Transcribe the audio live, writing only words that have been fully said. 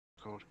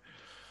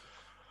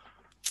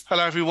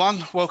Hello,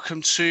 everyone.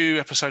 Welcome to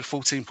episode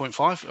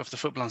 14.5 of the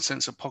Football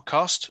Uncensored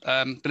podcast.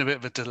 Been a bit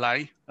of a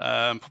delay,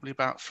 probably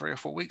about 3 or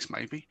 4 weeks,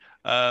 maybe.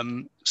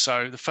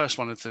 So the first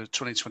one of the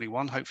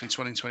 2021. Hopefully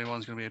 2021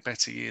 is going to be a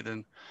better year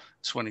than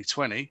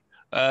 2020.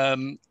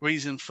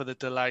 Reason for the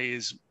delay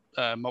is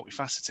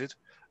multifaceted.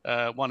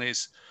 One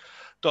is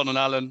Don and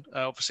Alan,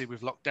 obviously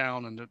with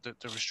lockdown and the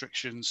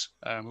restrictions,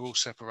 we're all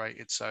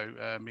separated.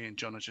 So me and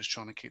John are just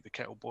trying to keep the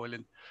kettle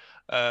boiling.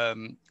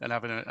 And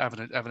having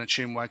a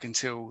chin wag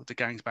until the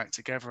gang's back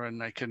together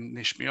and they can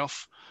nish me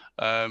off,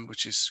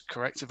 which is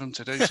correct of them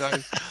to do so.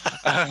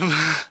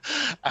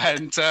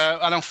 And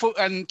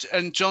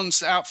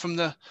John's out from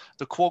the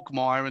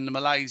quagmire and the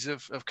malaise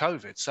of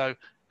COVID. So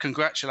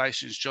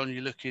congratulations, John.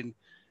 You're looking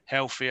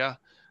healthier.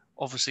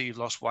 Obviously, you've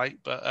lost weight,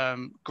 but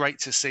great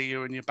to see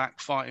you and you're back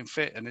fighting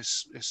fit. And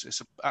it's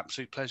an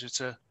absolute pleasure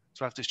to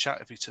have this chat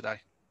with you today.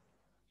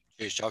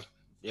 Cheers, Joe.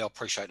 Yeah, I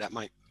appreciate that,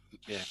 mate.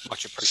 Yeah,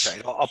 much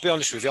appreciated. I'll be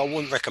honest with you, I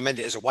wouldn't recommend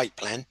it as a weight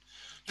plan.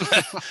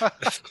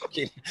 It's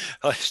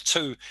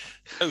 2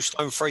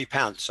 stone 3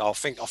 pounds. So I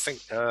think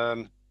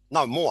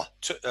no more.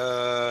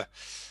 5.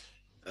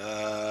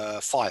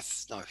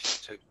 No,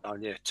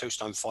 2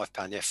 stone 5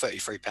 pound. Yeah,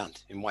 33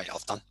 pound in weight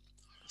I've done.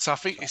 So I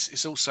think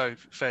it's also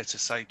fair to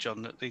say,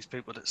 John, that these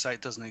people that say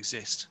it doesn't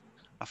exist,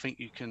 I think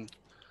you can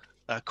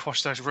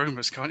quash those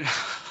rumours, can't you?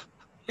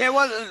 Yeah,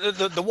 well,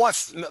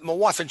 my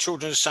wife and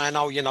children are saying,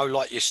 oh, you know,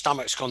 like your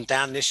stomach's gone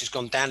down, this has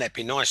gone down, that'd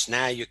be nice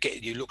now, you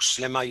look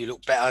slimmer, you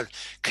look better,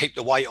 keep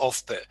the weight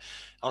off. But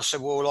I said,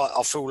 well, like,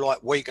 I feel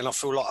like weak and I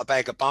feel like a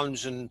bag of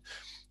bones, and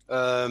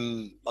I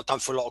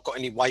don't feel like I've got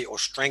any weight or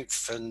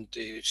strength, and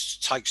it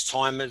takes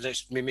time. And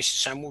me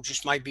missus saying, well,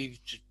 just maybe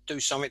do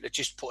something to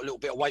just put a little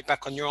bit of weight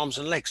back on your arms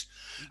and legs.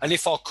 And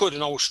if I could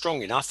and I was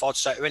strong enough, I'd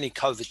say to any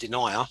COVID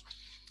denier,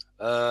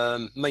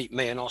 meet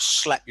me and I'll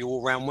slap you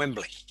all around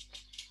Wembley.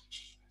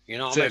 You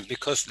know what I mean?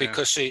 Because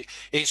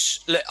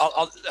it's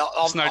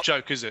no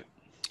joke, is it?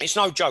 It's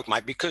no joke,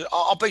 mate. Because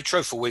I'll be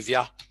truthful with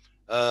you.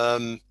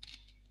 I'm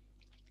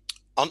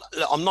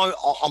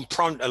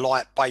prone to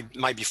like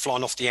maybe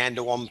flying off the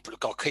handle. I've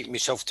got to keep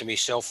myself to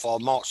myself. I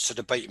march to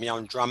the beat of my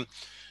own drum.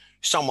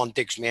 Someone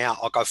digs me out,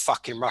 I go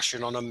fucking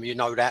rushing on them. You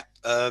know that.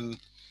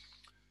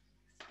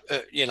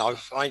 You know,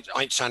 I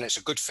ain't saying it's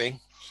a good thing.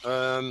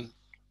 So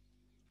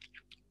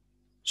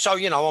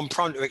you know, I'm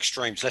prone to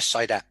extremes. Let's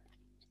say that.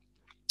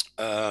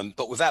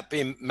 But without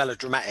being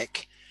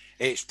melodramatic,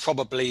 it's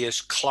probably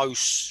as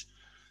close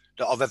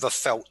that I've ever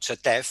felt to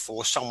death,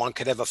 or someone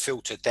could ever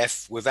feel to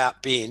death,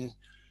 without being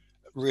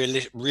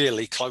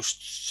really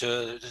close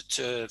to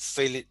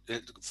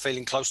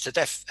feeling close to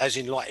death, as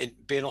in like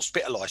being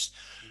hospitalised.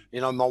 You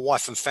know, my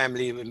wife and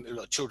family,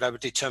 children, were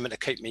determined to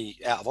keep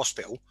me out of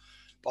hospital,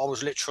 but I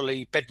was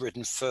literally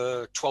bedridden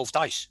for 12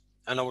 days,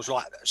 and I was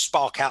like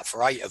spark out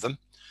for 8 of them.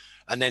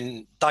 And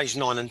then days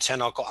 9 and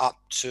 10, I got up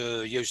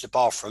to use the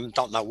bathroom.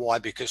 Don't know why,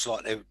 because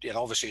like, you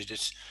know, obviously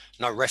there's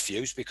no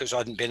refuse because I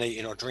hadn't been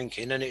eating or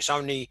drinking. And it's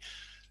only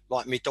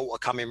like my daughter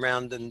coming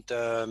round and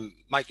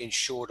making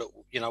sure that,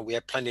 you know, we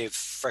had plenty of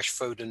fresh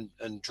food and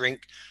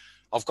drink.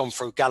 I've gone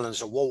through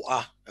gallons of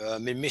water.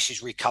 My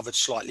missus recovered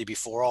slightly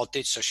before I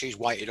did, so she's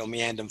waited on me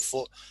hand and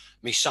foot.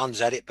 My son's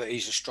had it, but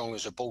he's as strong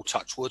as a bull,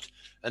 touch wood.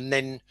 And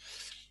then,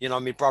 you know,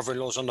 my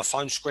brother-in-law's on the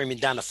phone, screaming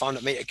down the phone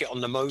at me to get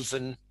on the move,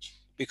 and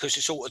because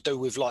it's all to do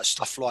with like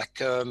stuff like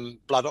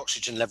blood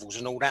oxygen levels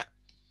and all that.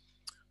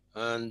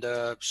 And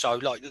so,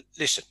 like,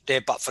 listen,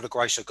 there, but for the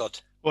grace of God.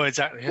 Well,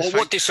 exactly. Well,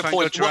 what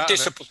disappoints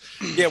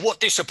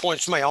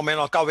me, I mean,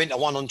 I go into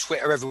one on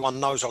Twitter, everyone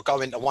knows I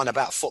go into one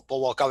about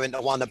football, I go into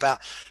one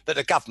about, but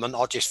the government,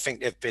 I just think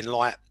they've been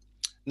like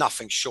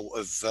nothing short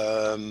of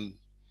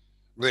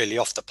really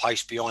off the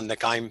pace, behind the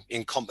game,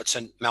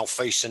 incompetent,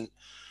 malfeasant,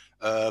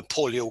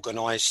 poorly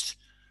organised.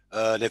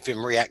 They've been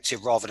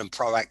reactive rather than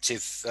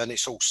proactive, and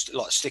it's all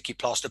like sticky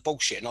plaster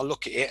bullshit. And I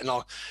look at it, and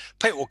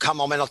people will come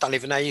on, and I don't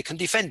even know how you can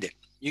defend it.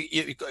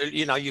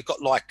 You know, you've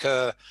got like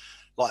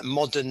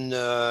modern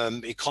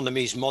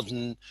economies,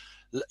 modern,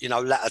 you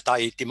know, latter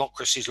day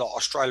democracies like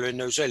Australia and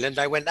New Zealand.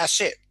 They went, that's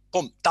it,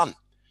 boom, done.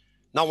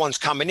 No one's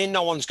coming in,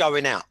 no one's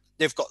going out.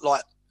 They've got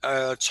like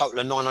a total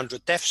of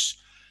 900 deaths.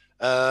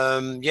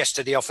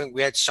 Yesterday, I think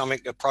we had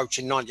something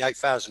approaching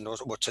 98,000, or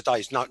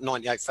today's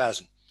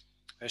 98,000.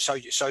 So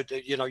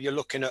you know, you're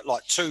looking at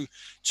like two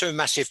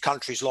massive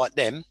countries like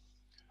them,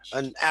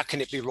 and how can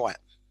it be right?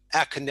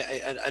 How can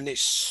and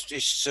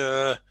it's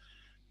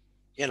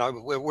you know,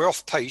 we're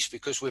off piece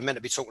because we're meant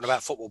to be talking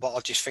about football, but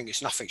I just think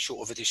it's nothing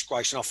short of a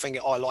disgrace, and I think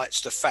it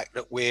highlights the fact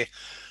that we're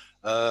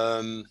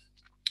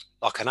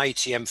like an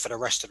ATM for the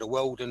rest of the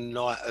world, and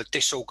like a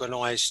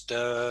disorganised,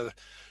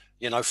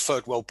 you know,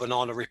 third world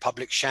banana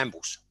republic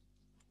shambles.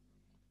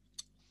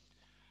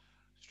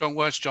 Strong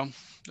words, John.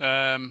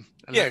 Yeah,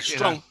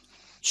 strong.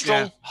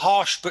 Strong, yeah.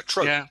 Harsh, but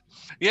true. Yeah.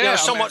 You know,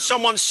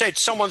 someone said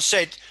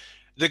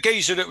the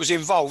geezer that was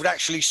involved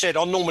actually said,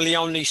 I normally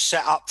only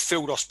set up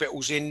field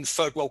hospitals in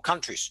third world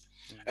countries.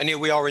 Yeah. And here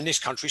we are in this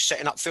country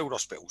setting up field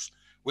hospitals,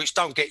 which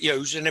don't get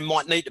used and then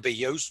might need to be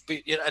used.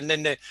 And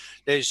then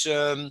there's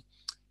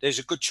there's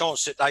a good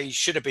chance that they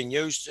should have been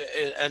used,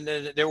 and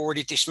they're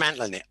already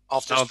dismantling it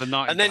after. Oh, the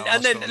Nightingale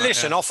and then Hospital,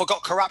 listen, yeah. I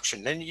forgot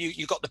corruption. Then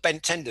you got the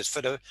bent tenders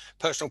for the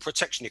personal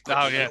protection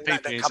equipment. Oh yeah, and all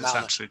that PPE is come just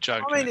out. absolute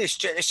joke. I mean,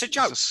 it's a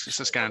joke. It's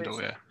a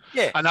scandal, yeah.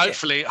 Yeah. And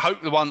hopefully,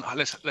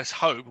 let's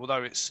hope,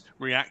 although it's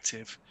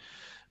reactive,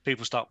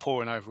 people start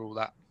pouring over all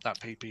that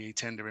PPE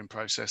tendering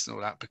process and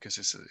all that, because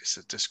it's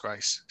a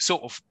disgrace.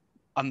 Sort of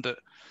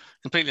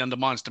completely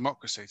undermines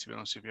democracy, to be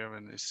honest with you.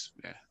 And it's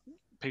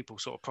people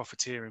sort of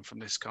profiteering from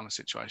this kind of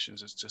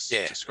situations is just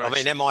disgraceful. I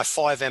mean,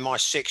 MI5,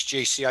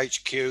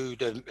 MI6,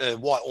 GCHQ, the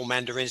Whitehall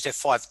Mandarins, they're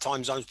 5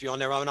 time zones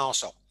beyond their own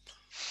arsehole.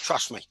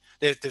 Trust me,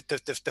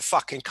 the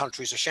fucking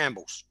country's a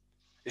shambles.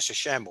 It's a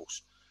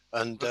shambles.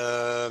 And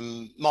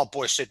my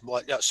boy said,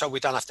 well, so we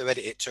don't have to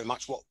edit it too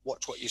much.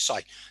 Watch what you say.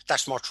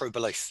 That's my true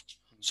belief.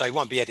 So he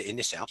won't be editing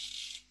this out.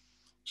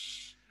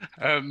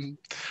 All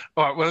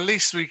right. Well, at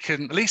least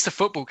the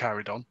football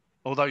carried on,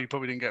 although you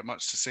probably didn't get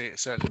much to see it,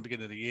 certainly at the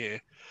beginning of the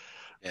year.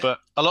 Yeah. But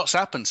a lot's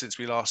happened since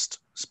we last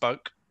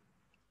spoke.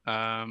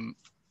 And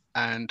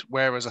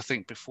whereas I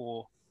think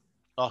before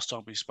last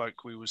time we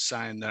spoke, we was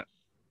saying that,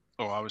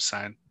 or I was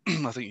saying,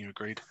 I think you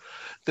agreed,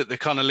 that the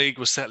kind of league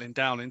was settling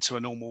down into a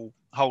normal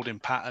holding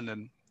pattern,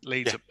 and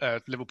Leeds,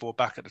 Liverpool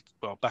back at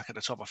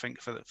the top, I think,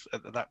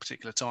 at that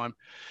particular time.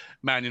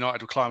 Man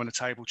United were climbing the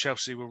table,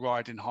 Chelsea were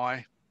riding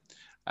high,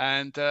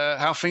 and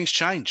how things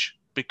change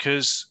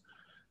because,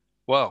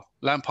 well,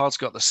 Lampard's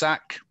got the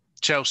sack,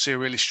 Chelsea are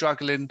really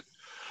struggling,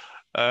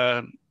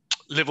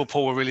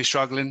 Liverpool were really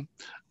struggling.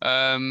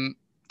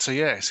 So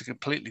yeah, it's a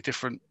completely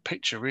different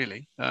picture,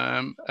 really.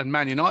 And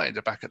Man United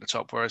are back at the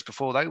top, whereas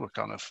before they were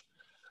kind of.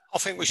 I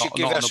think we should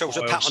give ourselves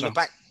a pat on the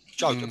back,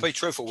 Joe. To be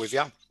truthful with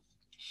you,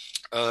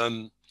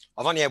 I've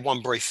only had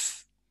one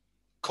brief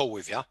call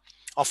with you.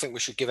 I think we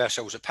should give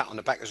ourselves a pat on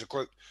the back as a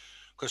group,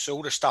 because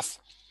all the stuff.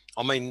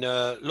 I mean,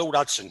 Lord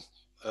Hudson,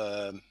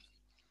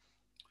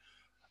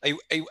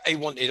 he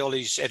wanted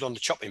Ollie's head on the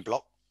chopping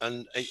block,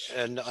 and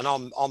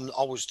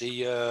I was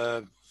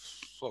the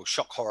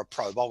shock horror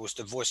probe. I was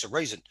the voice of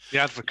reason, the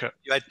advocate.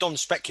 You had Don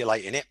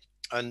speculating it,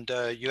 and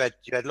you had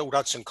Lord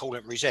Hudson calling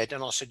it for his head,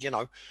 and I said,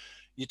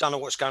 you don't know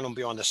what's going on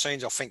behind the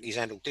scenes. I think he's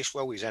handled this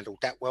well. He's handled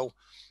that well.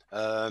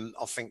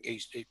 I think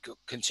he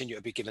continue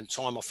to be given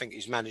time. I think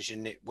he's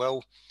managing it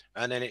well.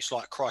 And then it's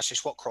like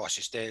crisis. What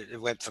crisis? They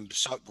went from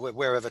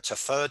wherever to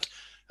third,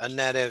 and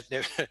now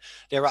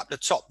they're up the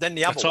top. Then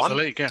the other one, the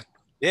league,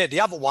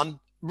 the other one.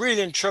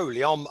 Really and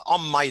truly, I'm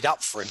made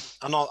up for him,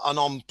 and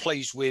I'm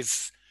pleased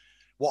with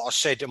what I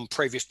said on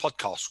previous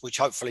podcasts, which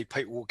hopefully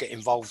people will get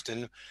involved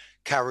and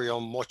carry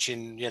on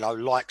watching.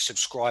 Like,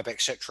 subscribe,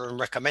 etc., and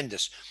recommend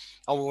us.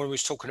 I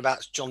was talking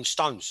about John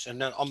Stones,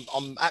 and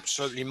I'm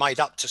absolutely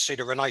made up to see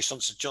the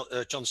renaissance of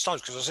John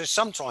Stones, because I said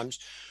sometimes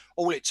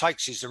all it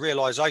takes is the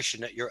realization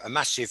that you're at a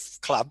massive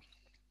club.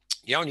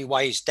 The only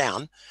way is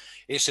down.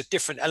 It's a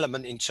different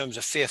element in terms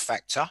of fear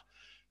factor,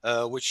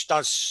 which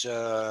does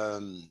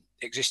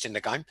exist in the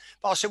game.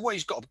 But I said what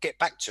he's got to get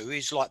back to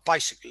is like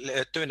basically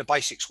doing the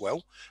basics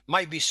well.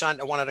 Maybe saying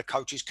to one of the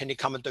coaches, can you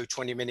come and do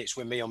 20 minutes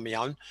with me on my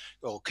own?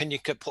 Or can you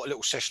put a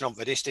little session on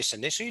for this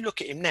and this? So you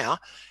look at him now,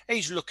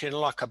 he's looking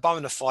like a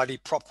bona fide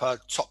proper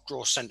top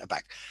drawer centre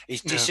back.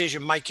 His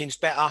decision making's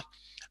better.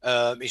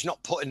 He's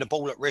not putting the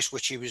ball at risk,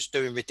 which he was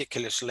doing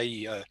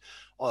ridiculously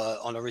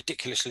on a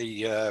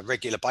ridiculously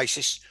regular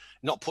basis.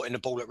 Not putting the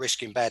ball at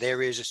risk in bad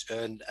areas,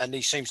 and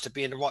he seems to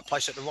be in the right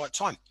place at the right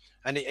time.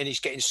 And he's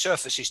getting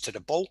surfaces to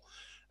the ball,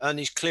 and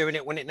he's clearing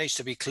it when it needs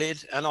to be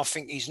cleared. And I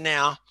think he's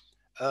now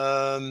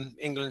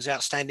England's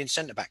outstanding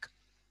centre back.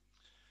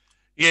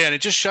 Yeah, and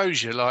it just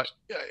shows you, like,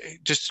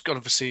 just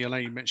obviously, I know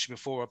you mentioned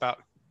before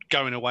about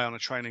going away on a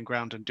training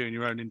ground and doing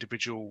your own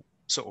individual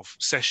sort of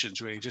sessions,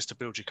 really, just to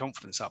build your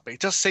confidence up. But it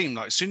does seem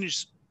like as soon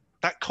as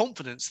that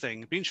confidence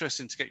thing, it'd be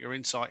interesting to get your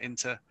insight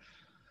into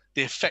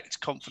the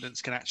effect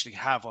confidence can actually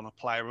have on a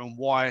player, and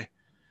why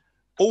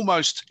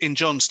almost in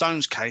John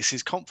Stone's case,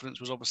 his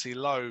confidence was obviously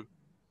low,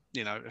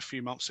 a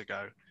few months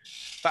ago,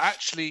 but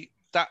actually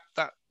that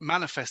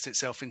manifests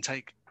itself in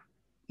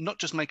not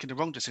just making the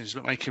wrong decisions,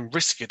 but making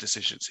riskier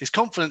decisions. His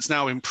confidence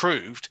now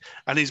improved,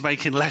 and he's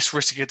making less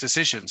riskier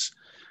decisions,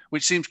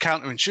 which seems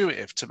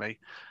counterintuitive to me.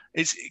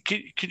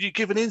 Could you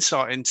give an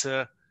insight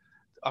into,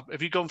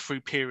 have you gone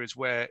through periods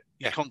where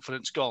your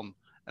confidence gone,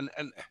 and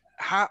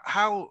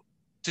how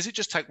does it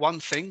just take one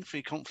thing for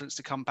your confidence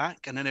to come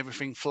back and then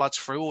everything floods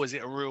through, or is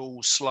it a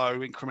real slow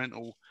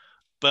incremental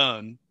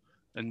burn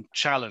and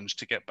challenge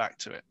to get back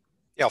to it?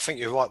 Yeah, I think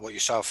you're right what you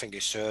say. I think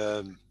it's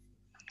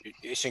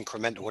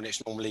incremental, and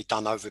it's normally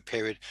done over a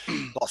period.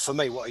 But for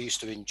me, what I used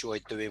to enjoy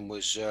doing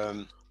was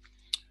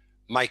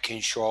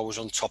making sure I was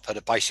on top of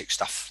the basic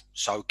stuff.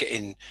 So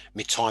getting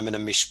my timing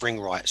and my spring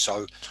right.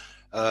 So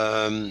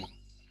I'll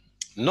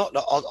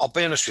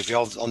be honest with you,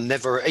 I've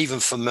never, even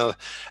for me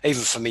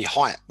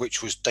height,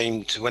 which was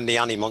deemed, when the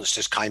Honey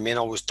Monsters came in,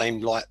 I was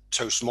deemed like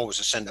too small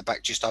as a centre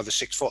back, just over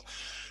 6 foot.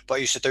 But I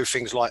used to do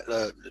things like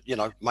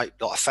make like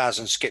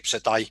 1,000 skips a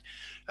day,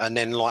 and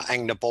then like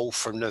hang the ball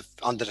from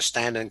under the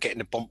stand and getting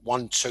the bump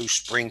 1-2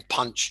 spring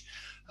punch,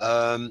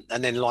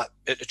 And then like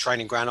at the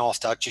training ground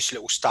after, just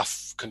little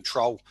stuff,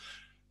 control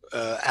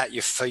at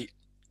your feet,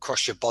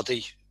 across your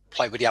body,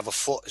 play with the other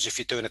foot as if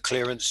you're doing a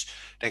clearance,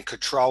 then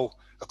control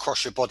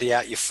across your body,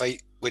 out your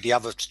feet with the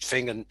other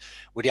thing and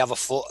with the other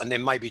foot, and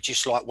then maybe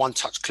just like one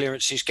touch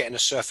clearances, getting a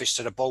surface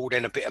to the ball,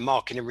 then a bit of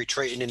marking and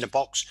retreating in the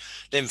box,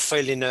 then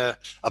feeling a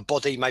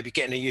body, maybe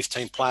getting a youth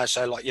team player.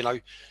 So like, you know,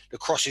 the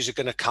crosses are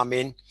going to come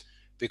in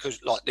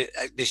because like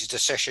this is the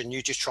session,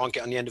 you just try and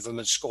get on the end of them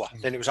and score.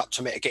 Then it was up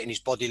to me to get in his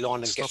body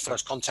line and get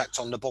first contact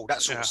on the ball,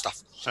 that sort of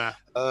stuff.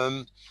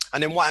 And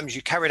then what happens,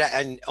 you carry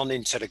that on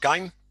into the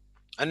game,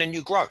 and then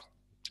you grow.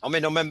 I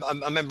mean, I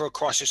remember a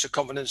crisis of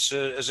confidence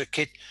as a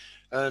kid,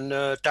 and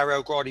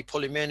Dario Gradi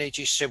pulling me in. He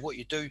just said, what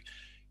you do,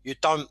 you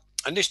don't.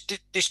 And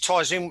this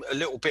ties in a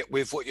little bit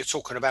with what you're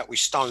talking about with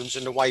Stones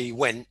and the way he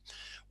went.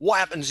 What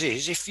happens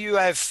is, if you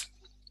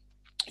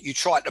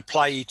try to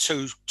play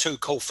too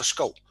cool for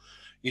school,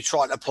 you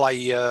try to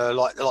play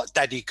like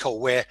Daddy Cool,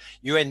 where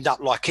you end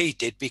up like he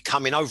did,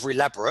 becoming over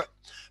elaborate,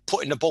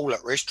 putting the ball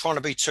at risk, trying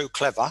to be too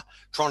clever,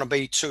 trying to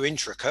be too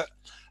intricate.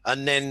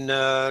 And then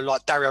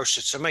like Dario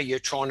said to me, you're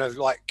trying to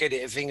like get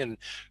it a thing and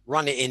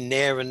run it in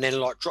there, and then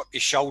like drop your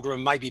shoulder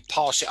and maybe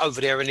pass it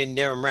over there and in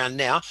there and round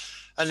now.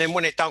 And then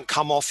when it don't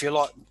come off, you're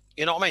like,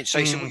 you know what I mean? So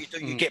he said, what you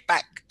do, you get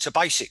back to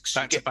basics.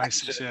 Yeah.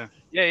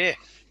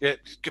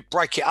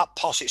 Break it up,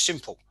 pass it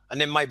simple.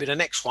 And then maybe the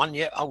next one,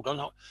 hold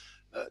on.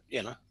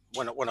 You know,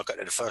 when I got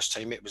to the first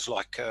team, it was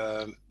like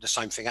the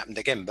same thing happened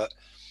again. But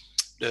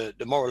the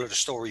moral of the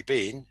story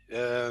being,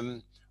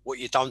 what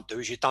you don't do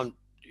is you don't...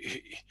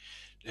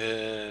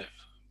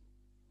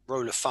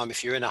 rule of thumb,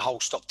 if you're in a hole,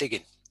 stop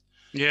digging.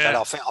 So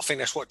I think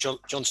that's what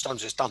John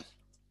Stones has done.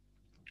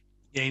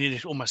 Yeah, you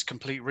need almost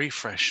complete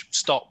refresh.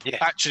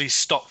 Actually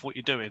stop what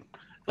you're doing.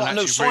 Like a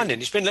new signing.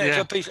 It's been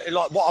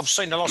like what I've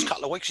seen the last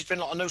couple of weeks. It's been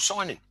like a new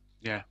signing.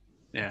 Yeah.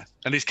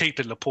 And he's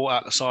keeping Laporte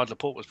out the side.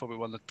 Laporte was probably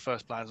one of the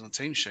first players on the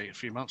team sheet a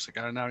few months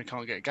ago, and now he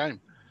can't get a game.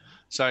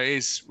 So it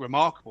is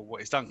remarkable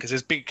what he's done, because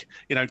there's big,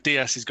 you know,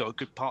 Diaz has got a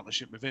good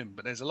partnership with him,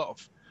 but there's a lot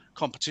of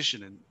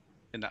competition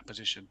in that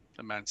position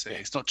at Man City.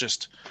 It's not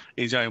just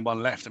he's only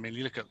one left. I mean,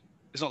 you look at,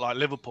 it's not like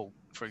Liverpool,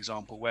 for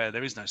example, where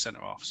there is no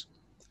centre-halves.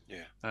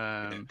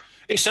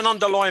 It's an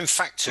underlying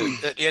factor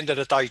at the end of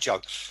the day,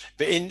 Joe.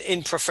 But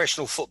in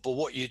professional football,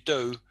 what you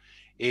do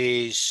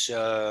is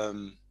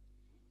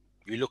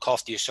you look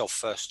after yourself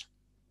first.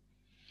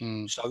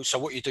 So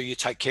what you do, you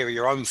take care of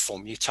your own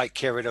form. You take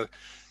care of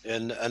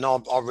and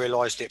I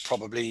realised it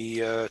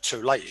probably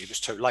too late. It was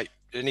too late.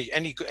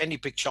 Any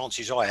big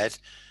chances I had,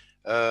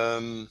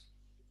 I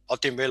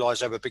didn't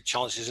realise they were big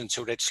chances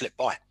until they'd slipped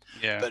by.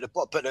 But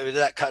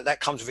that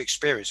comes with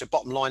experience. The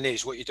bottom line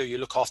is, what you do, you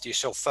look after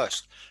yourself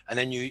first, and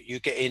then you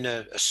get in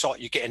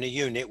you get in a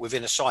unit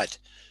within a side,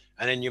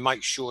 and then you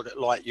make sure that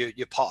like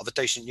you're part of a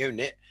decent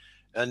unit,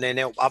 and then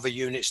help other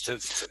units to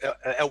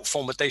help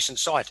form a decent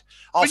side.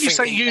 When you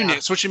say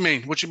units, what do you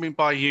mean? What do you mean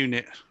by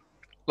unit?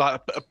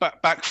 Like a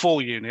back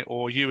four unit,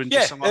 or you and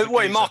just some other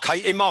well, in my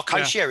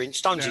case, in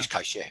Stones'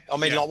 case, I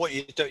mean, like what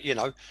you do, you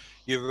know,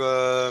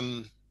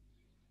 you're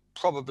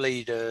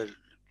probably the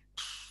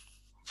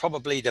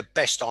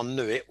best I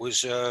knew it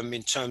was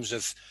in terms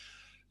of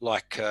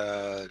like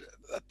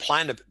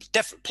plan.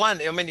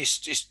 I mean,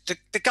 it's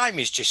the game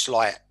is just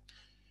like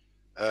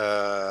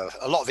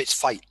a lot of it's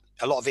fate.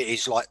 A lot of it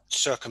is like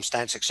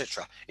circumstance,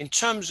 etc. In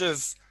terms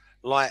of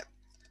like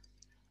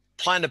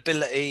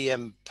planability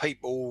and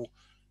people,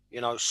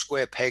 you know,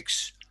 square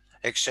pegs,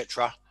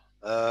 etc.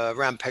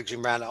 Round pegs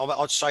and round.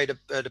 I'd say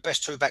the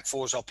best two back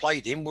fours I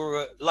played in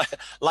were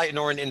Leighton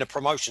Orient in the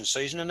promotion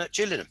season and at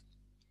Gillingham.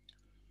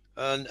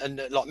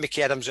 And like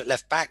Mickey Adams at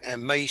left back,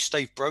 and me,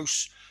 Steve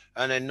Bruce,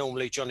 and then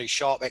normally Johnny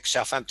Sharp,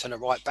 ex-Southampton,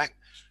 at right back.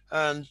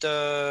 And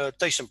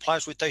decent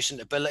players with decent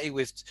ability.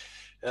 With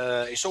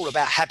it's all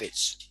about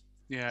habits.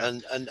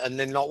 And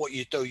then like what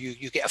you do,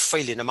 you get a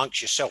feeling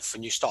amongst yourself,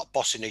 and you start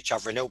bossing each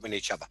other and helping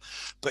each other.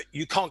 But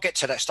you can't get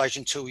to that stage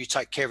until you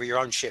take care of your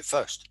own shit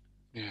first.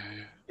 You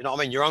know what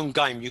I mean? Your own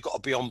game, you've got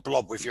to be on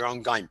blob with your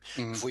own game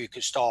before you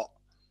can start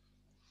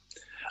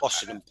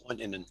bossing and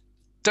pointing. And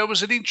there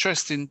was an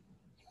interesting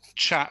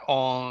chat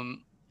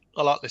on,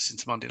 I like listening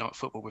to Monday Night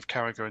Football with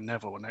Carragher and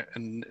Neville,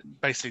 and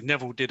basically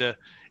Neville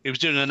was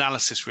doing an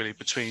analysis really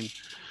between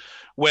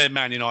where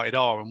Man United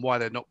are and why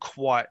they're not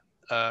quite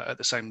at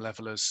the same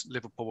level as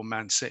Liverpool and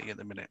Man City at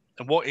the minute.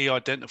 And what he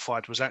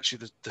identified was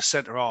actually the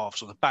centre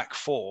halves or the back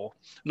four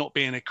not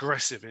being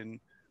aggressive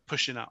in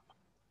pushing up,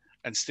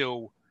 and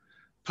still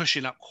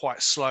pushing up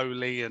quite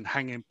slowly and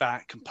hanging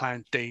back and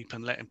playing deep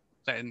and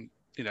letting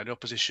you know the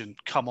opposition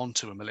come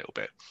onto them a little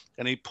bit.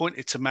 And he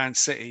pointed to Man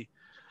City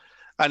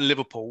and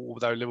Liverpool,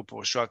 although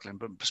Liverpool are struggling,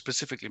 but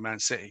specifically Man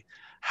City,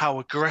 how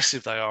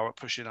aggressive they are at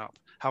pushing up,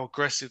 how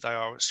aggressive they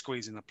are at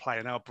squeezing the play,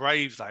 and how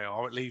brave they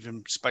are at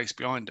leaving space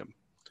behind them.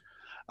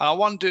 And I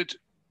wondered,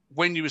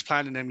 when you was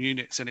playing in them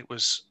units, and it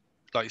was,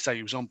 like you say,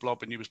 you was on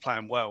blob and you was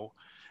playing well,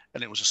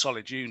 and it was a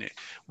solid unit,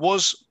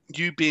 was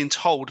you being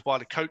told by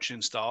the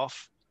coaching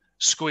staff,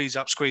 squeeze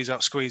up, squeeze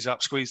up, squeeze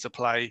up, squeeze the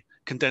play,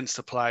 condense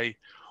the play,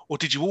 or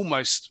did you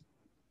almost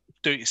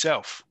do it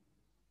yourself,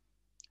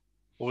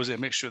 or was it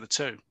a mixture of the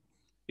two?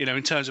 You know,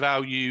 in terms of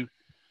how you,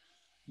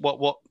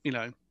 what you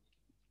know,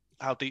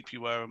 how deep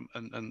you were,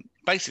 and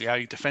basically how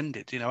you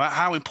defended. You know,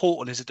 how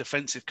important is a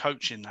defensive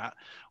coach in that,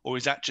 or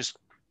is that just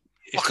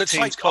if the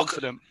team's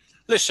confident?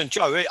 Listen,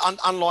 Joe.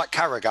 Unlike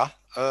Carragher,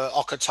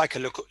 I could take a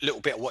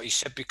little bit of what he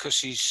said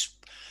because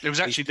It was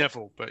actually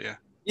Neville, but yeah.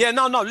 Yeah,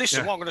 no.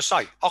 Listen, what I'm going to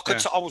say.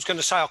 I was going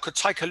to say I could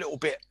take a little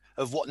bit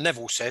of what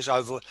Neville says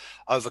over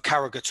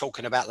Carragher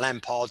talking about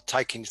Lampard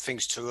taking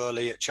things too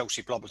early at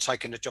Chelsea, blah, blah,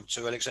 taking the job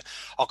too early.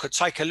 I could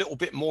take a little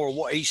bit more of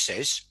what he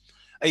says,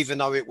 even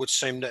though it would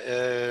seem that,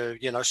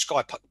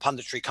 Sky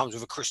punditry comes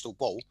with a crystal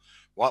ball,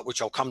 right,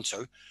 which I'll come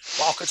to.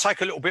 But I could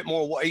take a little bit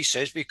more of what he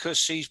says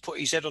because he's put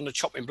his head on the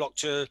chopping block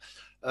to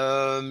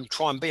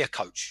try and be a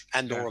coach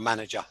or a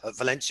manager at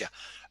Valencia,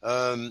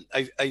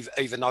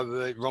 even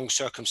though wrong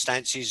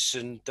circumstances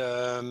and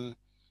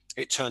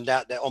it turned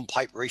out that on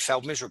paper he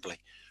failed miserably.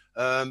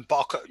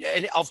 But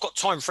I've got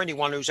time for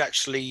anyone who's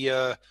actually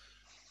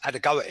had a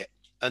go at it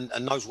and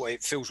knows what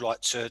it feels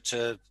like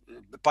to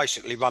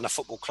basically run a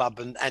football club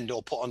and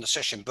or put on the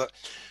session. But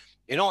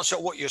in answer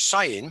to what you're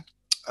saying,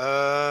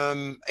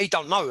 he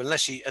don't know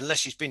unless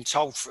he's been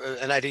told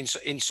and had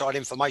inside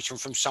information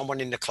from someone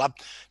in the club,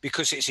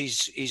 because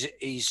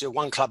he's a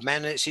one club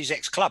man and it's his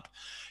ex-club.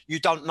 You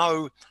don't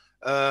know,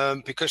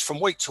 because from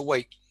week to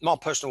week, my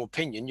personal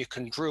opinion, you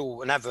can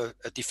drill and have a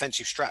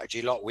defensive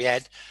strategy like we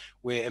had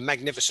with a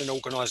magnificent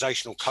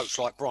organisational coach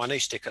like Brian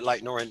Eastick at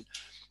Leyton Orient,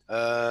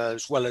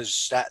 as well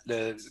as that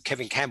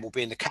Kevin Campbell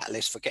being the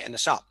catalyst for getting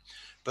us up.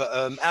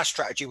 But our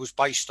strategy was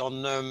based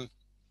on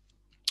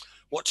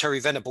what Terry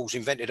Venables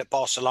invented at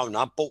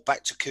Barcelona, brought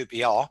back to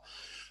QPR.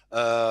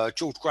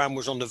 George Graham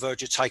was on the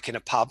verge of taking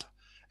a pub,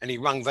 and he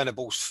rang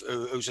Venables,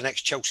 who's an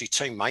ex-Chelsea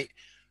teammate,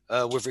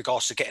 with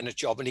regards to getting a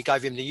job, and he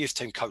gave him the youth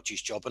team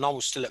coach's job. And I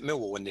was still at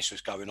Millwall when this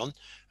was going on.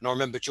 And I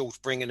remember George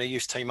bringing a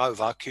youth team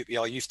over,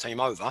 QPR youth team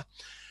over.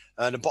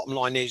 The bottom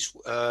line is,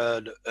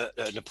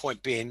 the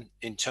point being,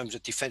 in terms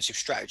of defensive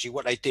strategy,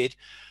 what they did,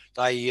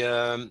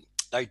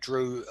 they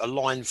drew a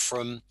line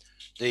from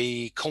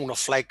the corner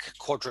flag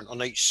quadrant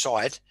on each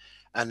side,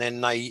 and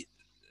then they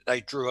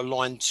drew a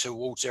line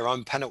towards their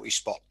own penalty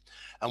spot.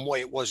 And what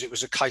it was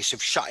a case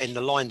of shutting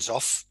the lines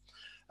off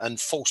and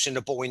forcing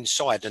the ball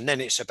inside. And then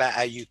it's about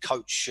how you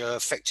coach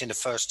affecting the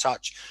first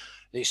touch.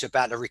 It's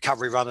about the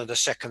recovery run of the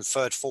second,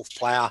 third, fourth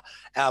player,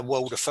 how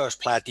well the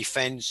first player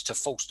defends to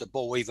force the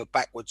ball either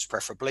backwards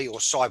preferably or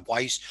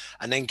sideways,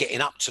 and then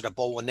getting up to the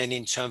ball and then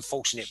in turn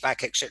forcing it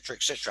back, etc.,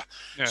 etc.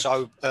 Yeah.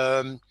 So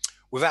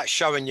without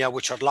showing you,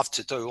 which I'd love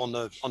to do on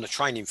the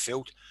training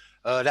field,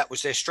 that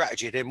was their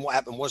strategy. Then what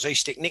happened was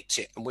Eastick nicked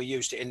it and we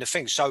used it in the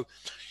thing. So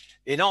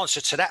in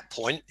answer to that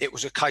point, it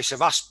was a case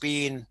of us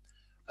being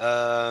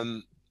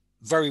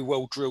very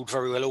well drilled,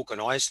 very well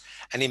organised,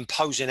 and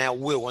imposing our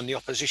will on the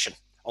opposition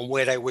on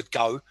where they would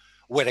go,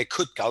 where they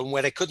could go and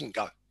where they couldn't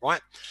go.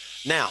 Right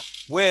now,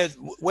 Can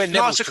I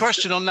ask a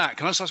question on that?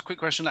 Can I ask a quick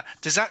question on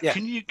that? Does that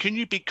can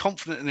you be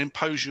confident and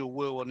impose your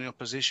will on the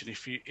opposition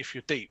if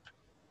you're deep?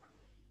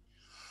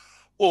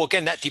 Well,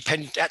 again, that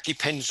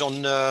depends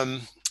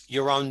on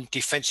your own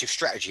defensive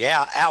strategy.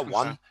 Our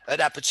one at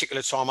that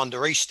particular time under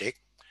Eastick,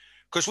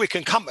 because we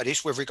can come to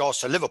this with regards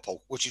to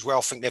Liverpool, which is where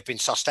I think they've been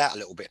sussed out a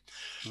little bit,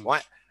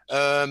 right?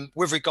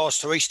 With regards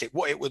to Eastick,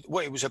 what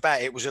it was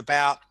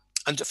about,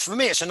 and for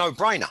me, it's a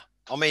no-brainer.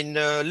 I mean,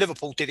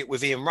 Liverpool did it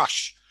with Ian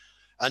Rush,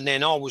 and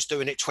then I was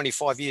doing it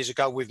 25 years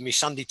ago with my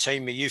Sunday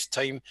team, my youth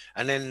team,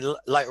 and then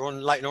later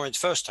on, Leyton Orient's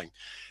first team,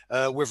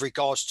 with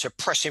regards to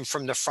pressing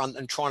from the front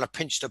and trying to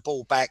pinch the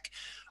ball back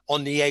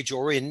on the edge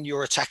or in,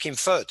 you're attacking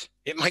third.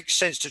 It makes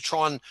sense to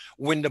try and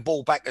win the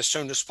ball back as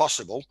soon as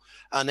possible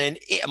and then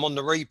hit them on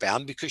the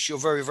rebound because you're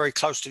very, very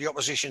close to the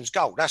opposition's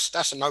goal.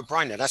 That's a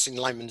no-brainer. That's in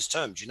layman's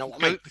terms. You know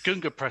what I mean? The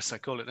Gunga press, they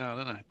call it now,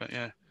 don't they? But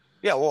yeah.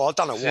 Yeah, well, I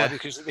don't know why,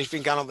 because it's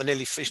been going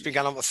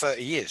on for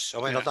 30 years.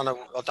 I mean, I don't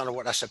know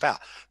what that's about.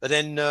 But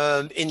then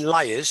in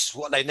layers,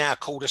 what they now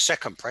call the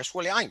second press,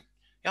 well, it ain't.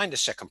 It ain't the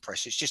second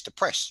press. It's just a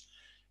press.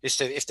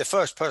 If the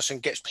first person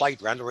gets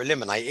played round or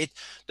eliminated,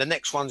 the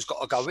next one's got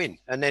to go in,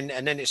 and then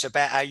it's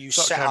about how you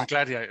set up.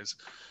 Gladiators.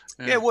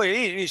 Yeah, well,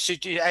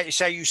 it's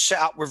how you set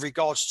up with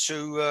regards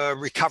to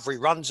recovery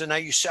runs, and how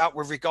you set up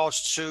with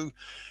regards to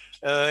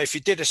if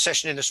you did a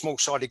session in a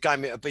small-sided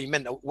game, it would be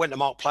meant when to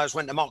mark players,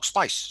 when to mark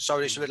space. So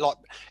it's a bit like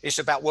it's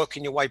about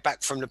working your way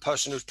back from the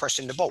person who's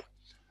pressing the ball,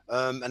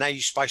 and how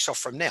you space off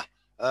from there.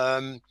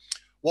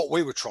 What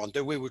we would try and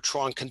do, we would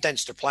try and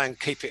condense the play and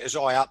keep it as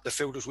high up the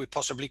field as we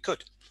possibly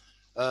could.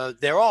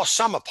 There are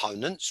some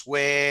opponents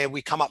where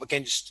we come up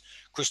against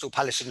Crystal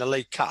Palace in the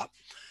League Cup,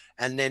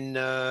 and then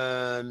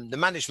the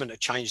management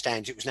had changed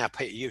hands. It was now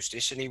Peter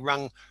Eustace, and he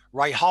rang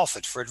Ray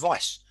Harford for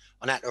advice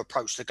on how to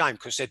approach the game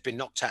because they'd been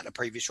knocked out in the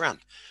previous round.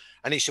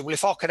 And he said, well,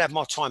 if I could have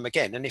my time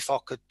again, and if I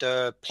could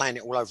plan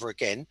it all over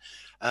again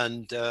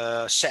and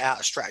set out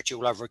a strategy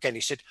all over again,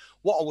 he said,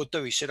 what I would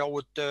do, he said, I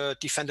would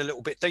defend a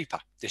little bit deeper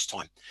this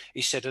time.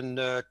 He said,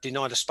 and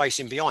deny the space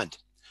in behind.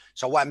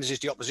 So what happens is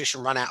the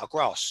opposition run out of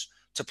grass.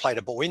 to play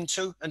the ball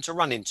into and to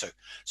run into.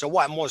 So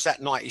what happened was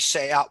that night he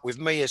set it up with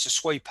me as a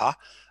sweeper,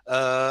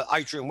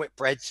 Adrian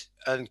Whitbread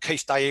and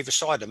Keith Day either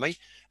side of me,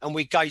 and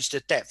we gauged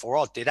the depth, or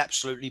I did,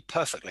 absolutely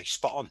perfectly,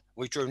 spot on.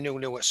 We drew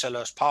 0-0 at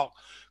Selhurst Park,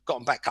 got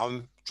them back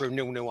home, drew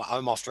 0-0 at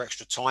home after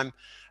extra time,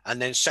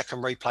 and then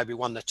second replay we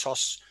won the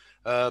toss,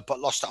 but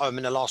lost at home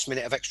in the last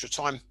minute of extra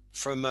time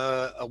from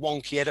a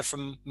wonky header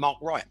from Mark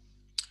Wright.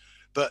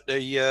 But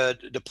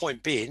the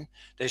point being,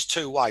 there's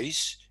two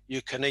ways.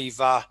 You can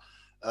either,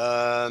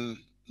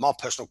 my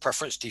personal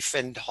preference,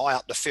 defend high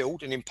up the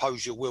field and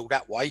impose your will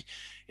that way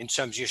in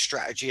terms of your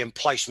strategy and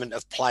placement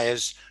of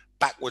players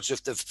backwards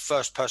of the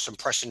first person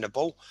pressing the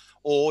ball,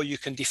 or you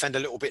can defend a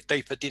little bit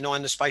deeper,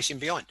 denying the space in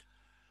behind.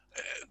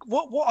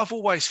 What I've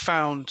always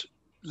found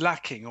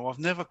lacking, or I've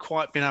never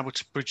quite been able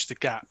to bridge the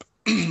gap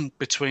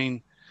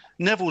between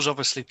Neville's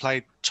obviously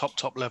played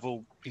top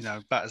level,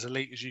 about as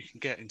elite as you can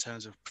get in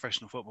terms of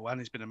professional football,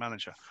 and he's been a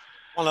manager.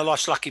 One of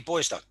life's lucky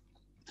boys, though.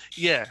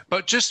 Yeah,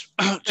 but just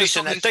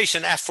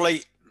decent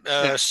athlete,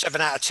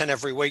 7 out of 10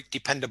 every week,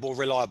 dependable,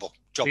 reliable.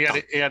 Job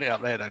done. He had it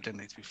up there, though,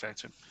 didn't he? To be fair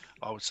to him,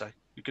 I would say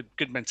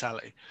good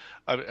mentality,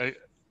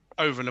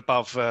 over and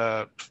above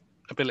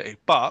ability.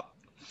 But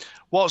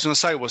what I was going to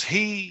say was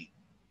he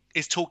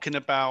is talking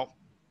about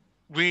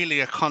really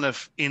a kind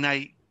of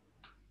innate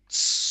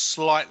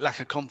slight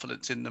lack of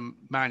confidence in the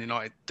Man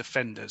United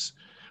defenders,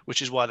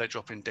 which is why they're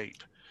dropping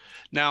deep.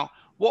 Now,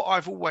 what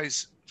I've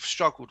always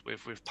struggled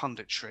with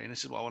punditry, and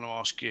this is what I want to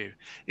ask you,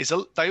 is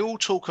they all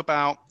talk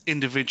about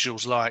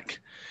individuals like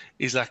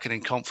he's lacking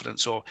in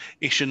confidence, or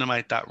he shouldn't have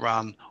made that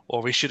run,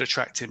 or he should have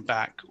tracked him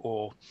back,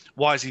 or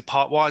why is he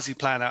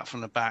playing out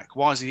from the back,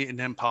 why is he hitting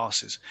them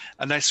passes,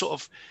 and they're sort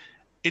of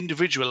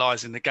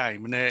individualizing the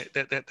game, and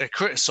they're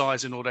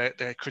criticizing, or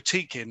they're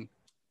critiquing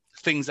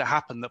things that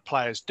happen that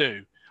players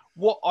do.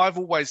 What I've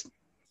always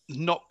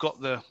not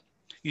got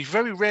you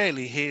very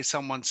rarely hear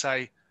someone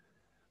say,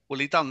 well,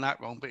 he done that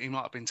wrong, but he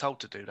might have been told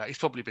to do that. He's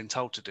probably been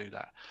told to do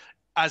that.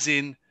 As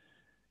in...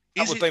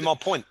 That would be my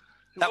point.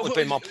 That would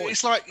be my point.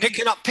 It's like...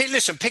 Picking up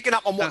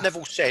on what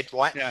Neville said,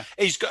 right? Yeah.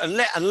 He's got,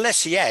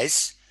 unless he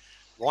has,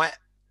 right,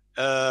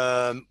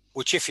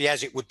 which if he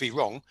has, it would be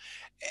wrong,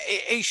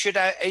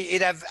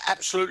 he'd have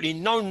absolutely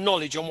no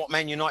knowledge on what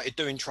Man United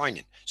do in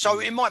training. So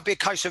it might be a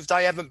case of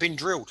they haven't been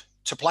drilled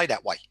to play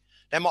that way.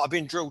 They might have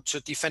been drilled to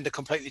defend a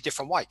completely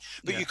different way,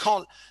 but you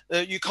can't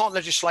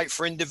legislate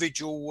for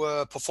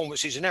individual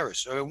performances and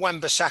errors.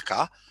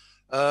 Wan-Bissaka,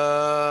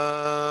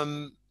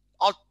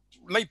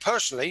 me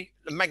personally,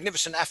 a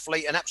magnificent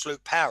athlete, an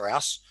absolute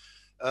powerhouse,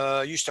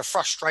 used to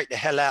frustrate the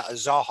hell out of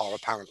Zaha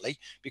apparently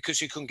because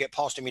he couldn't get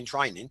past him in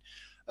training.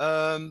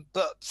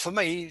 But for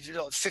me,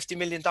 50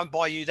 million don't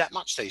buy you that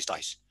much these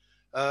days.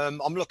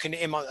 I'm looking at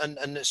him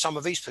and some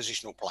of his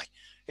positional play.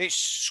 It's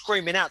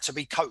screaming out to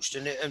be coached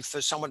and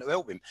for someone to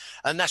help him.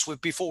 And that's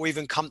before we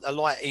even come to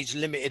light his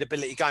limited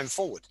ability going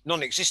forward.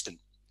 Non-existent.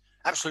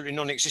 Absolutely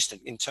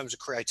non-existent in terms of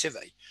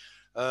creativity.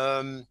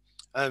 And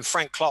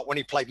Frank Clark, when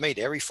he played me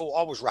there, he thought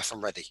I was rough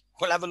and ready.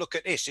 Well, have a look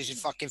at this. This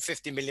is fucking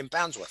 £50 million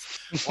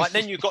worth. Right,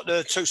 then you've got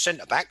the two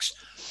centre-backs.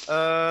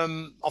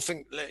 I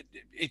think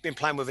he's been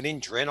playing with an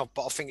injury,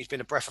 but I think he's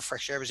been a breath of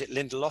fresh air. Is it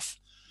Lindelof?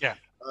 Yeah.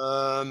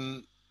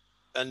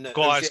 And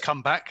Maguire's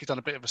come back. He's done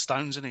a bit of a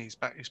Stones, and he's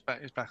back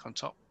on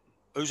top.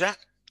 Who's that?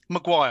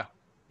 Maguire.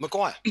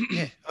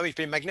 Yeah. Oh, he's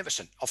been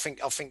magnificent. I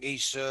think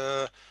he's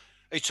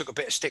he took a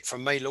bit of stick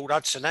from me, Lord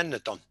Hudson, and the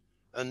Don.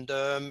 And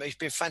he's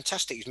been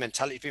fantastic. His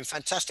mentality's been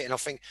fantastic. And I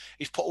think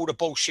he's put all the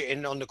bullshit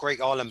in on the Greek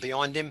island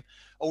behind him,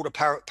 all the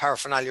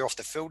paraphernalia off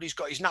the field. He's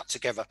got his nut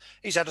together.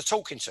 He's had a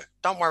talking to.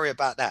 Don't worry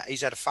about that. He's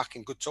had a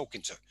fucking good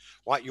talking to.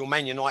 Right? You're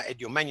Man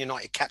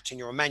United captain.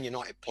 You're a Man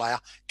United player.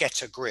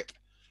 Get a grip.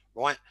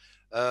 Right?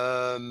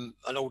 And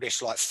all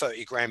this like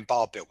 30 grand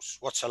bar bills.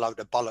 What's a load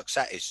of bollocks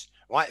that is.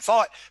 Right? If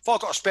I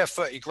got a spare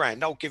 30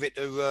 grand, I'll give it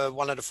to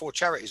one of the 4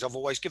 charities I've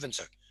always given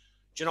to.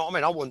 Do you know what I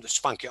mean? I wouldn't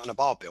spunk it on a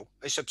bar bill.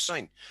 It's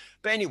obscene.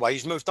 But anyway,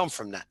 he's moved on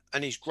from that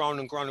and he's grown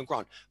and grown and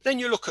grown. Then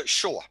you look at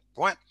Shaw,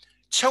 right?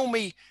 Tell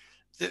me,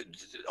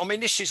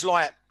 this is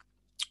like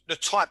the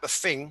type of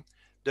thing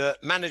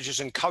that managers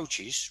and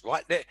coaches,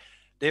 right?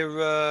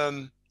 They're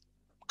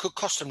could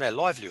cost them their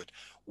livelihood.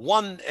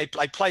 One,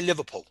 they play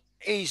Liverpool.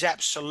 He's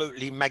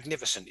absolutely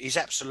magnificent. He's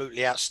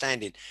absolutely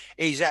outstanding.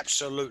 He's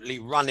absolutely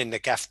running the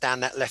gaff down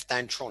that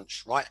left-hand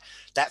tranche, right?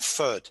 That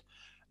third.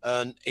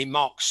 And he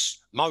marks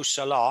Mo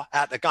Salah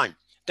out the game.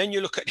 Then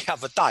you look at the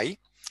other day,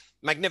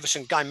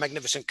 magnificent game,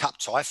 magnificent cup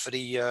tie for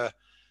the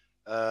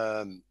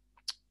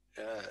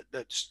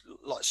that's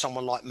like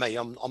someone like me.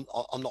 I'm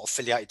not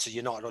affiliated to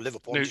United or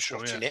Liverpool. I'm just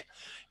watching it.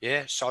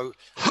 Yeah. So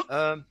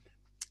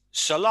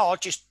Salah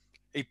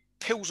he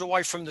peels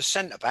away from the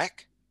centre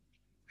back.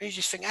 And you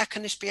just think, how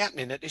can this be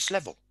happening at this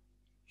level?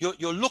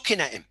 You're looking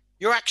at him.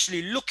 You're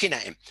actually looking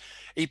at him.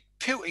 He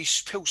peels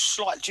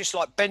slightly, just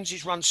like bends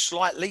his run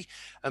slightly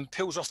and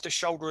peels off the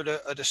shoulder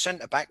of the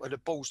centre back where the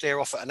ball's there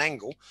off at an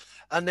angle.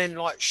 And then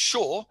like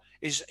Shaw,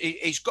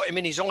 he's got him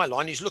in his eye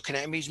line. He's looking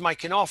at him. He's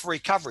making half a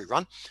recovery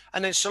run.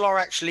 And then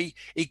Salah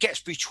he gets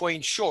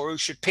between Shaw, who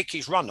should pick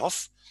his run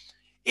off.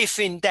 If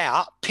in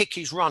doubt, pick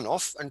his run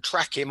off and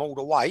track him all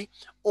the way.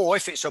 Or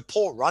if it's a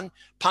poor run,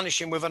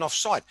 punish him with an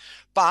offside.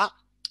 But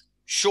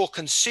Shaw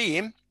can see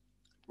him,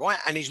 right?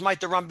 And he's made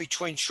the run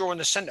between Shaw and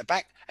the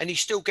centre-back, and he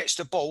still gets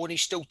the ball and he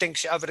still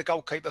dinks it over the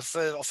goalkeeper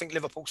for, I think,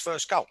 Liverpool's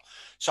first goal.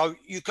 So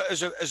you could,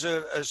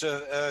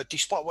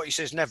 despite what he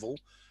says, Neville,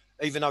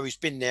 even though he's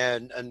been there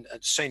and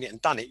seen it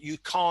and done it, you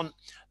can't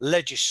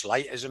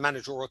legislate as a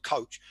manager or a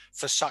coach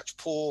for such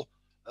poor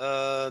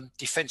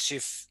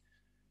defensive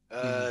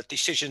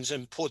decisions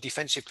and poor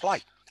defensive play.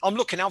 I'm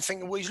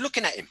thinking, well, he's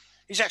looking at him.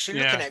 He's actually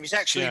looking at him. He's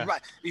actually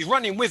he's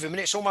running with him, and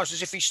it's almost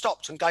as if he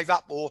stopped and gave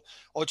up, or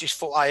just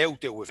thought, "Hey, he'll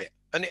deal with it."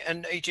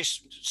 And he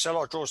just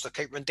draws the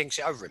keeper and dinks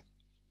it over him.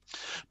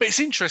 But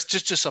it's interesting,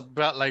 just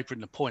about labouring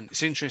the point.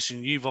 It's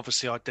interesting. You've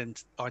obviously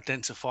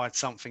identified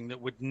something that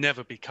would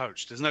never be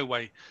coached. There's no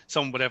way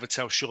someone would ever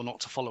tell Shaw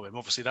not to follow him.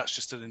 Obviously, that's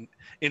just an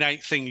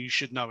innate thing you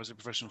should know as a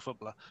professional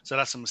footballer. So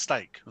that's a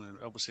mistake.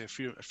 Obviously, a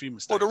few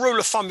mistakes. Well, the rule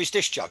of thumb is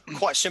this, Joe.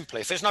 Quite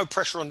simply, if there's no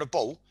pressure on the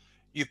ball,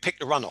 you pick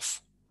the run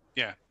off.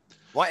 Yeah.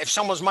 Right. If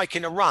someone's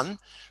making a run,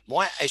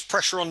 right, there's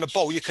pressure on the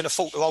ball, you can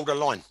afford to hold the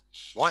line.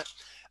 Right.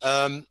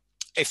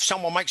 If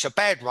someone makes a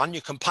bad run,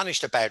 you can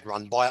punish the bad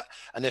run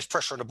and there's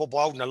pressure on the ball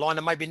by holding the line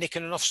and maybe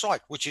nicking an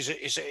offside, which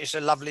is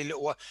a lovely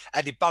little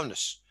added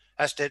bonus.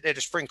 They're the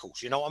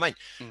sprinkles, you know what I mean?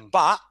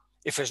 But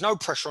if there's no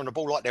pressure on the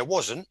ball like there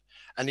wasn't,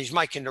 and he's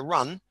making the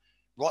run,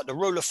 right, the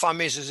rule of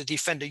thumb is, as a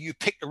defender, you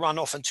pick the run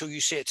off until you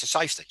see it to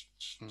safety.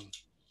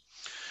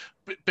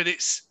 But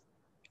it's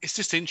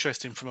just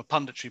interesting from a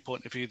punditry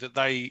point of view that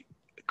they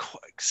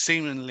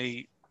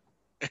seemingly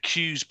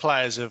accuse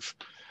players of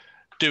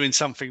doing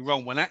something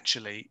wrong when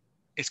actually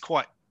it's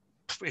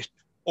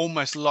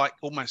almost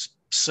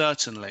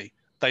certainly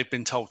they've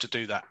been told to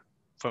do that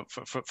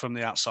from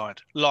the outside,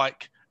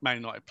 like Man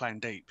United playing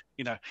deep.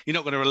 You know, you're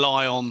not going to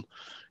rely on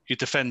your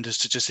defenders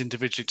to just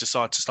individually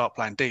decide to start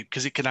playing deep,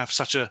 because it can have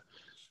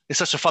it's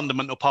such a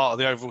fundamental part of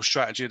the overall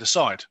strategy of the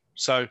side.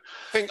 So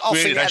they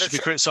should be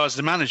criticising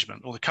the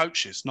management or the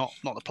coaches, not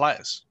the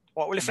players.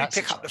 Well, if we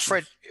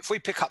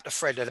pick up the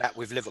thread of that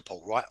with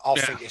Liverpool, right, I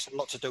think it's a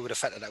lot to do with the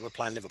fact that they were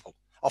playing Liverpool.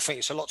 I think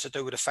it's a lot to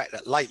do with the fact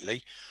that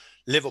lately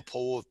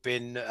Liverpool have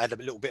had a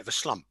little bit of a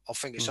slump. I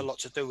think it's a lot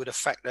to do with the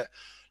fact that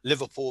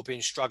Liverpool have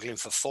been struggling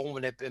for form,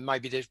 and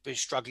they've been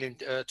struggling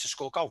to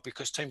score goals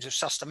because teams have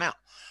sussed them out.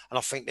 And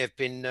I think they've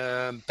been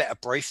better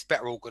briefed,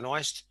 better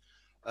organised,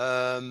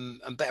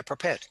 and better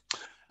prepared.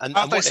 And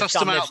how have they sussed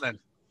them out then?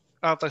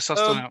 How have they sussed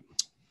them out?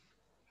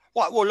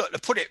 Well, look,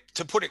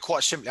 to put it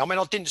quite simply, I mean,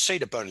 I didn't see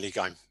the Burnley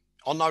game.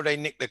 I know they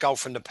nicked the goal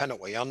from the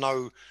penalty. I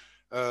know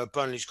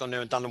Burnley's gone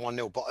there and done the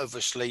 1-0, but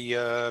obviously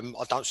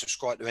I don't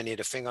subscribe to any of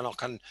the thing, and I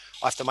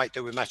have to make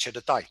do with match of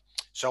the day.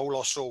 So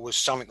all I saw was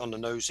something on the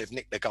news, they've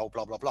nicked the goal,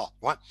 blah, blah, blah,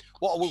 right?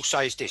 What I will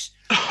say is this.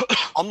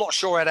 I'm not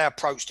sure how they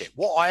approached it.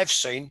 What I have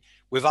seen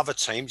with other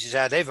teams is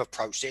how they've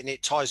approached it, and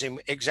it ties in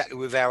exactly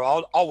with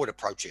how I would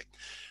approach it.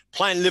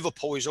 Playing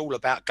Liverpool is all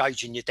about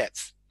gauging your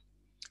depth.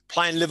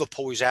 Playing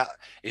Liverpool is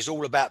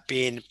all about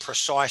being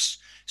precise,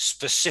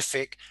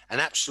 specific, and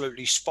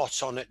absolutely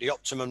spot on at the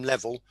optimum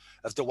level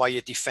of the way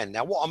you defend.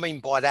 Now, what I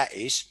mean by that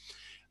is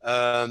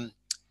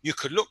you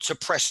could look to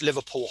press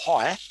Liverpool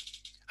high,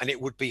 and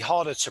it would be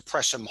harder to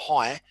press them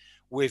high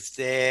with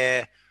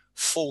their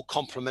full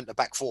complement of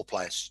back four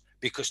players,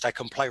 because they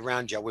can play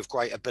around you with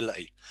great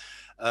ability.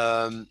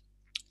 Barring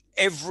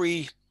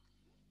the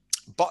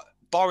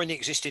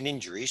existing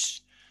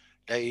injuries,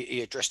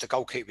 he addressed the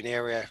goalkeeping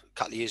area a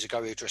couple of years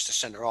ago. He addressed the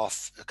centre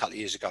half a couple of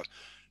years ago.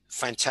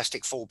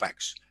 Fantastic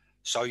fullbacks.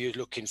 So you're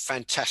looking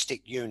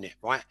fantastic unit,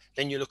 right?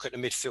 Then you look at the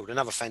midfield,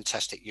 another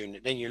fantastic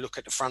unit. Then you look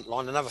at the front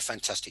line, another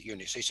fantastic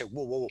unit. So he said,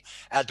 whoa,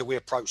 how do we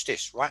approach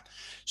this, right?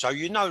 So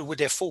you know, with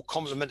their full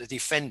complement of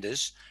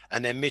defenders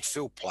and their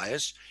midfield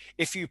players,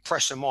 if you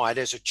press them high,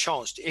 there's a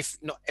chance, if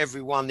not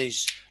everyone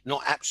is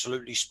not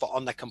absolutely spot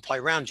on, they can play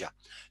around you.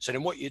 So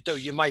then what you do,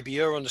 you maybe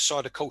err on the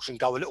side of caution,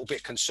 go a little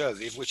bit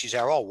conservative, which is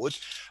how I would,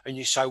 and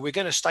you say, we're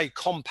going to stay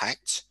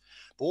compact.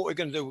 But what we're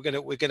going to do,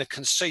 we're going to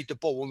concede the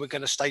ball, and we're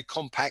going to stay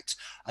compact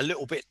a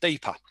little bit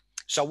deeper.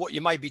 So what you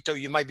maybe do,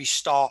 you maybe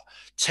start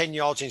 10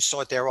 yards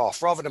inside their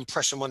half. Rather than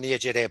press them on the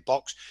edge of their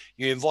box,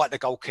 you invite the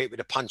goalkeeper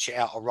to punch it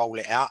out or roll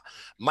it out.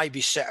 Maybe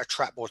set a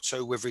trap or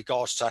two with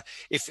regards to,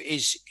 if it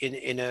is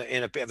in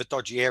a bit of a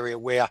dodgy area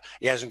where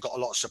he hasn't got a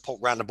lot of support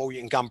around the ball, you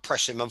can go and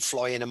press him and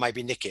fly in and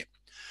maybe nick it.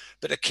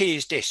 But the key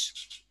is this.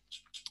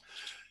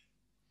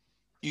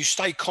 You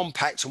stay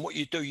compact, and what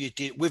you do, you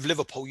did with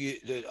Liverpool,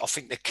 I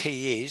think the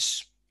key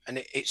is, and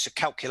it's a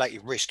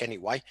calculated risk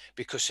anyway,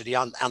 because of the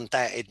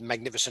undoubted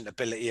magnificent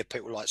ability of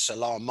people like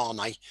Salah,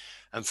 Mane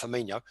and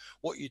Firmino.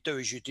 What you do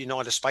is you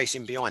deny the space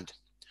in behind.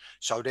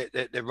 So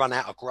they run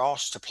out of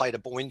grass to play the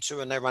ball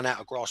into, and they run out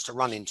of grass to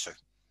run into.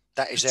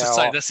 That is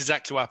that's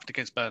exactly what happened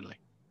against Burnley.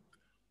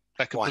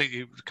 They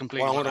completely.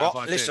 Well, I'm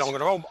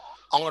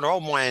going to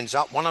hold my hands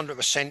up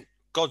 100%.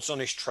 God's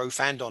honest truth,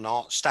 hand on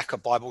heart, stack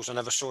of Bibles. I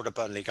never saw the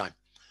Burnley game.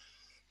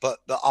 but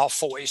I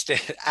thought it's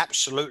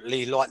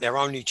absolutely like their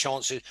only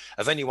chances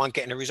of anyone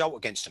getting a result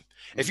against them.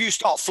 If you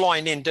start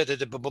flying in,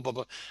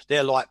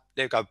 they're like,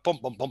 they go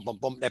bump, bump, bump,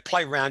 bump, bump. They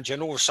play around you,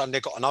 and all of a sudden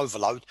they've got an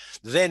overload.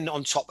 Then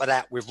on top of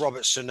that, with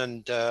Robertson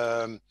and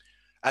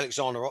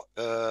Alexander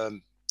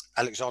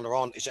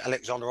Arnold, is it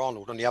Alexander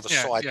Arnold on the other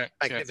side?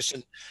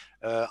 Magnificent,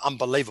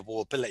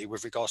 unbelievable ability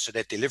with regards to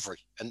their delivery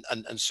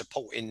and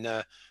supporting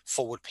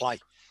forward play.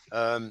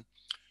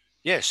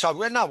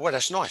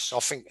 That's nice. I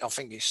think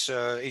it's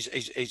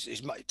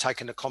he's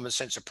taking a common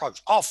sense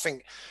approach. I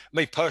think,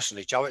 me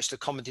personally, Joe, it's the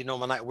common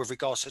denominator with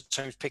regards to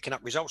teams picking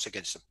up results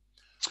against them.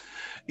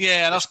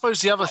 Yeah, and I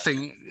suppose the other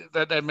thing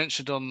that they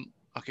mentioned on,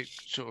 I could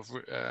sort of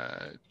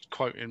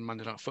quote in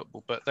Monday Night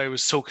Football, but they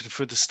was talking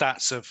through the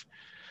stats of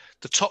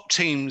the top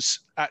teams.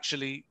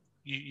 Actually,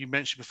 you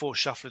mentioned before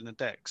shuffling the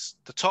decks.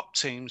 The top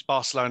teams,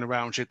 Barcelona,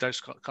 Real Madrid, those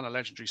kind of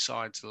legendary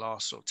sides, the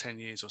last sort of 10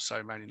 years or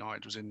so, Man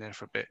United was in there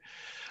for a bit.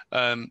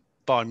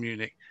 Bayern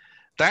Munich,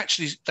 they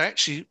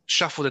actually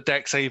shuffle the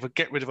decks. They either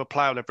get rid of a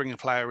player or they bring a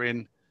player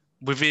in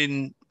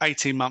within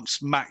 18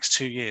 months, max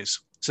 2 years.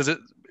 So that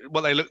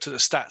what they looked at the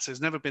stats,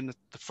 there's never been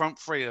the front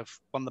three of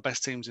one of the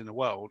best teams in the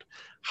world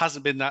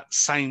hasn't been that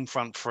same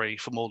front three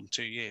for more than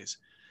 2 years.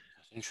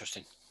 That's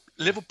interesting.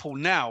 Liverpool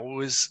now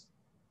is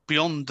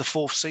beyond the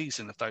fourth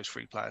season of those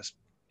three players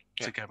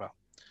together.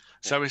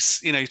 So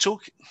it's, you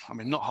talk, I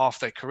mean, not half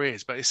their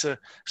careers, but it's a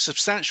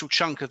substantial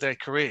chunk of their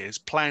careers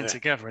playing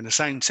together in the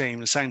same team,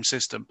 the same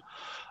system.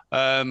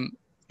 So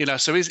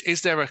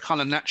is there a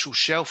kind of natural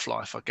shelf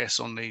life, I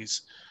guess, on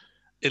these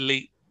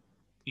elite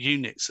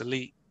units,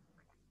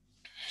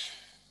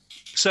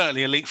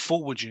 certainly elite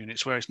forward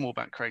units where it's more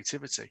about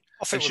creativity?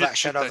 I think without a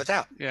shadow of a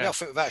doubt. Yeah, I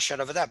think without a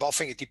shadow of a doubt. But I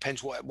think it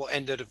depends what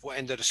end of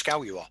the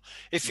scale you are.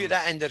 If you're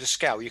that end of the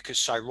scale, you could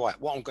say, right,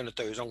 what I'm going to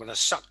do is I'm going to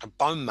suck the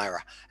bone marrow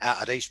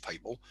out of these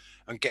people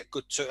and get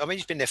good. I mean,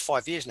 he's been there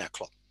 5 years now,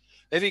 Klopp.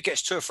 If he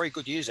gets 2 or 3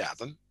 good years out of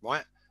them,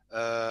 right?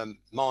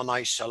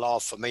 Mane, Salah,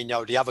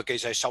 Firmino, the other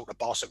guys they sold to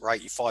Barca for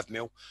 85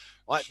 mil,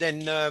 right?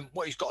 Then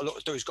what he's got to look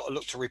to do, he's got to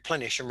look to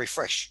replenish and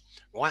refresh,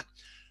 right?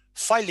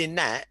 Failing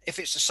that, if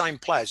it's the same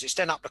players, it's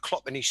then up to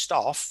Klopp and his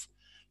staff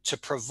to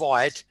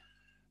provide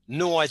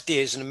new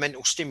ideas and a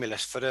mental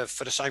stimulus for the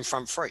same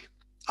front three.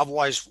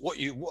 Otherwise,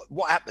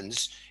 what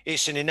happens?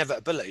 It's an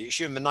inevitability. It's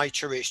human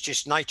nature. It's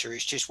just nature.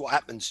 It's just what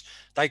happens.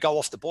 They go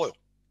off the boil.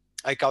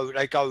 They go.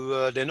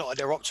 They're not at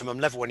their optimum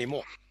level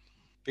anymore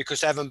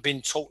because they haven't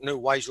been taught new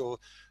ways or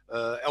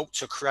helped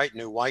to create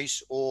new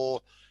ways.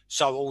 Or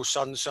so all of a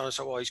sudden, so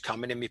he's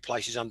coming in. My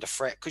place is under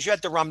threat because you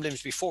had the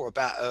rumblings before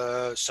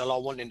about Salah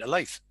wanting to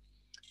leave.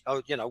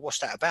 Oh, what's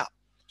that about?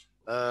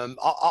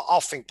 I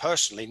think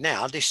personally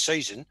now this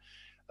season,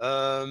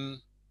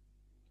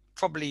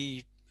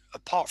 probably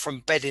apart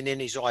from bedding in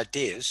his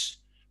ideas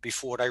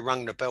before they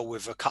rung the bell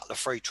with a couple of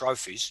free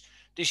trophies,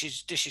 this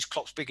is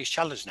Klopp's biggest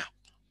challenge now.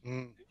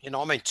 You know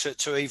what I mean?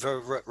 To either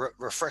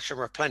refresh and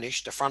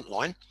replenish the front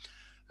line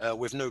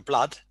with new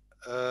blood,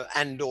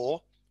 and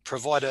or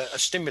provide a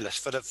stimulus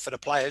for the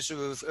players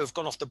who have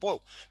gone off the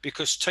boil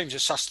because teams are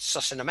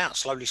sussing them out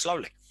slowly.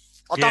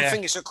 I don't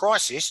think it's a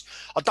crisis.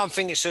 I don't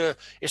think it's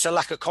a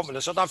lack of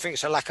confidence. I don't think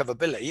it's a lack of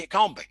ability. It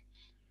can't be.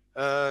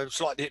 It's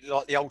like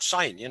the old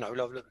saying,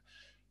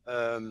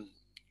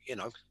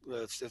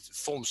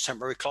 form's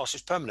temporary, class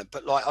is permanent.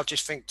 But I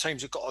just think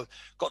teams have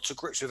got to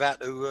grips with how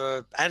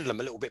to handle them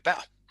a little bit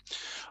better.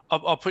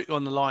 I'll put you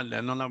on the line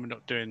then. I know we're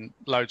not doing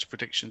loads of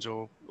predictions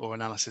or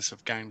analysis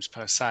of games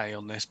per se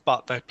on this,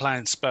 but they're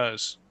playing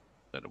Spurs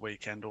at the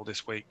weekend or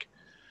this week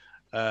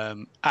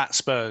at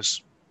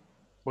Spurs.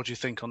 What do you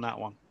think on that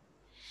one?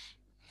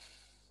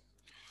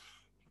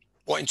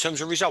 What, in terms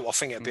of result? I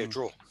think it'd be a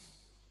draw.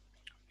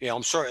 Yeah,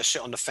 I'm sorry to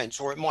sit on the fence,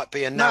 or it might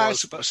be a narrow.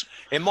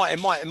 It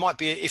might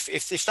be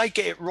if they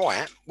get it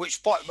right,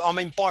 which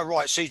by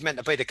rights he's meant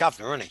to be the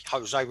governor, isn't he,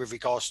 Jose, with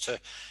regards to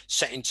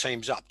setting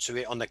teams up to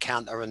it on the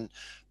counter and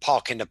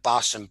parking the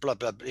bus and blah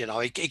blah.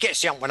 He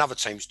gets the ump when other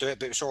teams do it,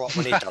 but it's all right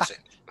when he does it.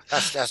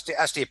 That's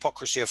the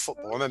hypocrisy of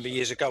football. I remember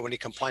years ago when he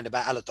complained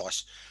about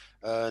Allardyce,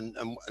 and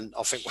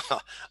I think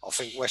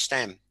West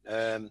Ham,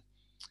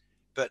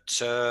 but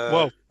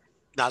well,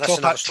 no, that's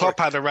another story. Klopp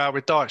had a row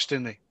with Dyche,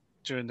 didn't he,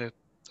 during the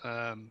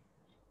Burnley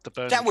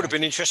that would have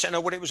been interesting to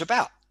know what it was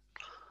about.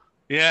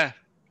 Yeah,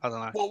 I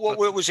don't know.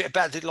 What was it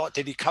about?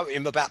 Did he quote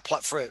him about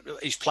for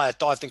his player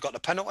dived and got the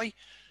penalty?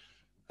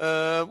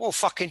 Well,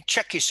 fucking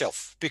check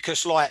yourself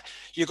because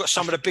you've got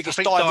some of the biggest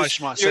divers.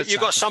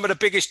 You've got some of the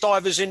biggest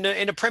divers in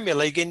the Premier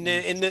League in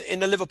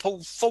the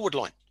Liverpool forward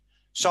line.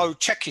 So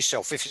check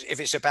yourself if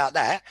it's about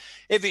that.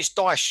 If it's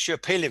Dyche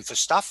appealing for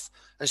stuff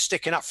and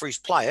sticking up for his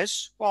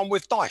players, well, I'm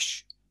with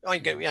Dyche. I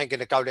ain't going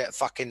to go there to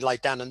fucking lay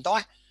down and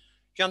die. Do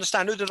you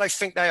understand? Who do they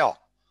think they are?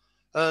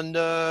 And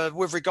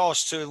with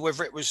regards to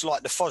whether it was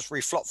like the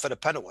Fosbury flop for the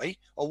penalty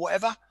or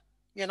whatever,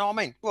 you know what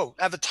I mean? Well,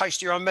 have a taste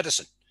of your own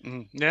medicine.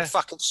 Yeah. You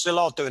fucking still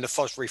are doing the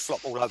Fosbury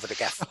flop all over the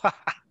gaff.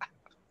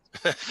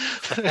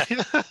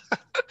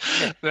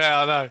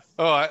 Yeah, I know.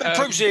 All right. But it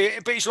proves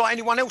but he's like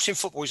anyone else in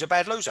football. He's a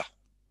bad loser.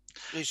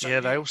 Yeah,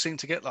 they all seem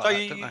to get like So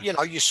that, don't they? you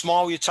know, you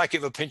smile, you take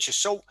it with a pinch of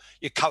salt,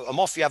 you coat them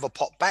off, you have a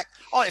pop back.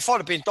 Oh, if I'd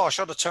have been Dyche,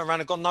 I'd have turned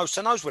around and gone nose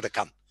to nose with a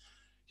cunt.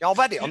 Yeah, I've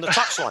had it on the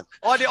touchline.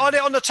 I had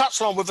it on the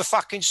touchline with a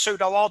fucking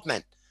pseudo hard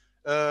man,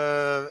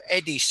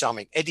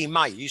 Eddie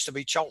May used to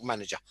be Charlton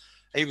manager.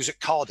 He was at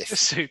Cardiff.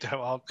 Pseudo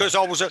hard. Because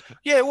I was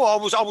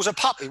a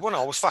puppy, wasn't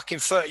I? I was fucking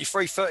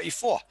 33,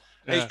 34.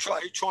 Yeah. He's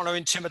trying to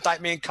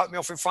intimidate me and cut me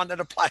off in front of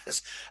the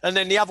players. And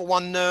then the other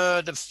one,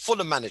 the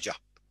Fulham manager,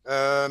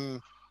 I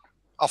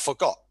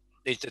forgot.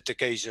 He's the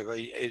geezer,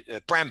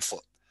 Bramford.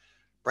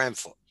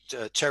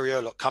 Terry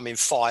Erlock come in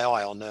fire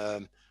eye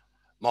on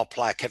my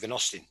player, Kevin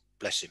Austin,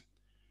 bless him.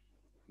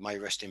 May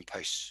rest in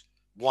peace.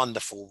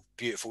 Wonderful,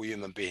 beautiful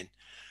human being.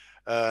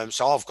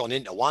 So I've gone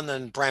into one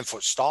and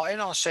Bramford started.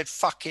 I said,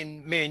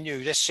 fucking me and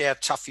you, let's see how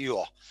tough you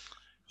are.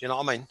 Do you know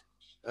what I mean?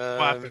 What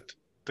happened?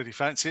 Did he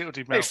fancy it or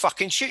did he melt? He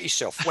fucking shit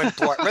himself. Went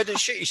bright red and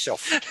shit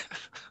himself.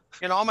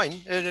 You know what I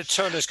mean? The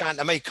Turner's going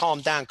to me,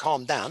 calm down.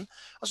 I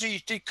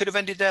said, you could have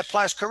ended their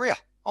player's career.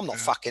 I'm not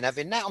fucking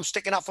having that. I'm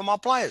sticking up for my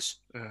players.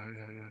 Yeah.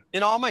 You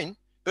know what I mean?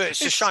 But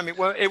it's a shame it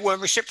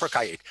weren't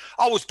reciprocated.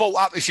 I was brought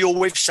up, if you're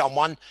with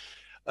someone,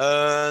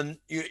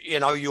 you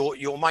know,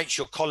 your mates,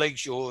 your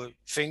colleagues, your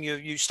thing,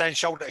 you stand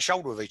shoulder to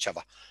shoulder with each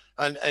other.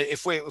 And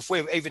if we're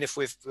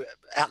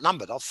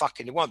outnumbered,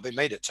 it won't be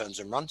me that turns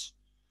and runs.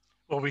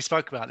 Well, we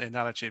spoke about the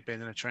analogy of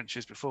being in the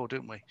trenches before,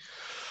 didn't we?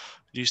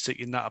 You stick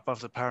your nut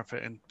above the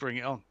parapet and bring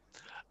it on.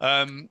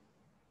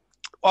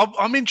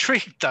 I'm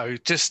intrigued though.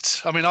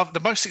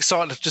 The most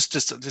excited. Just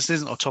this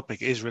isn't our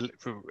topic. It is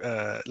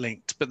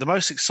linked, but the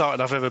most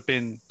excited I've ever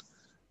been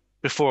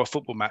before a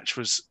football match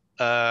was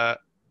at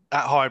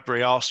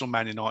Highbury, Arsenal,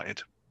 Man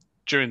United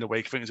during the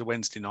week. I think it was a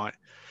Wednesday night,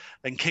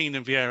 and Keane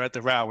and Vieira had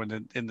the row in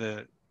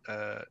the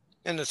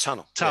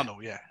tunnel.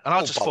 Yeah. And I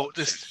just thought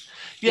this.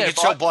 Yeah, you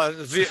can tell by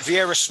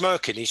Vieira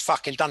smirking. He's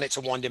fucking done it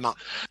to wind him up.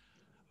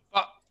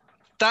 But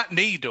that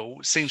needle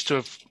seems to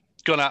have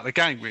gone out of the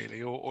game,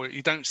 really, or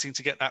you don't seem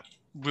to get that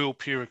real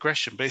pure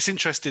aggression. But it's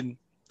interesting,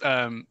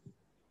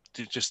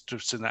 just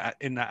in that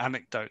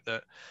anecdote,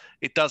 that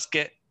it does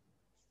get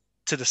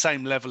to the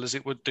same level as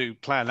it would do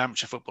playing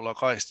amateur football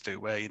like I used to do,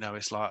 where, you know,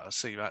 it's like, I'll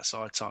see you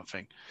outside type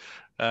thing.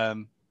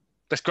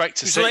 That's great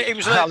to see. It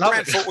was like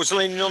Brentford was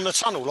leaning on the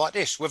tunnel like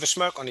this with a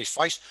smirk on his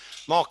face.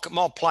 My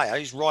player,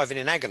 he's writhing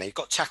in agony. He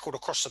got tackled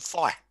across the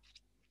thigh.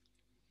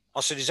 I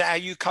said, is that how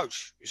you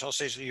coach? I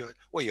said,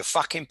 well, you're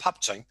fucking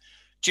pub team.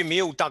 Jimmy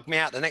Hill dug me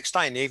out the next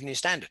day in the Evening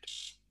Standard.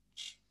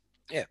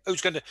 Yeah,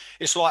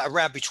 it's like a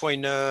row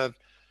between, like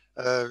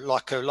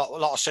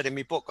I said in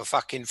my book, a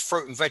fucking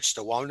fruit and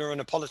vegetable owner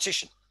and a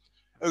politician.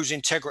 Whose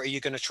integrity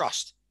you're going to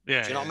trust?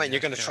 Yeah, do you know what I mean?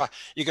 You're going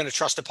to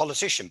trust a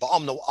politician, but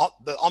I'm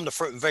the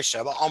fruit and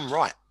vegetable. But I'm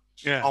right.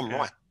 Yeah, I'm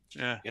right.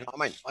 Yeah, you know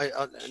what I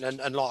mean?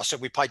 And like I said,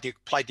 we played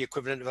the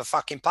equivalent of a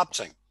fucking pub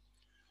team.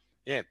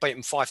 Yeah, beat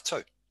them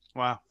 5-2.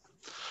 Wow.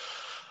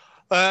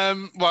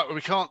 Right,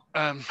 we can't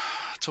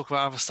talk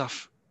about other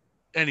stuff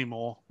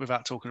anymore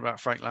without talking about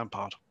Frank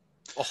Lampard.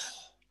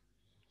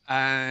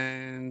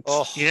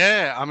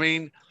 Yeah, I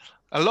mean,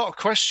 a lot of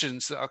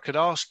questions that I could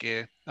ask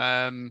you.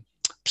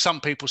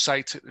 Some people say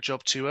he took the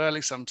job too early.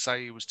 Some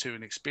say he was too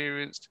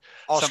inexperienced.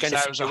 Some say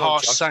it was a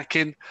harsh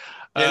sacking.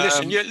 Yeah,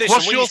 listen.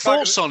 What's your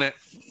thoughts on it?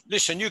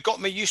 Listen,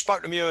 you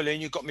spoke to me earlier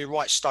and you got me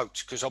right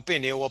stoked because I've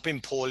been ill, I've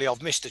been poorly,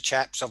 I've missed the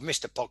chaps, I've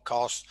missed the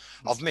podcast,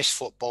 I've missed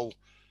football.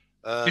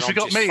 You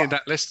forgot me in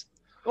that list.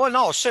 Well,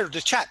 no, I said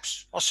the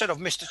chaps. I said I've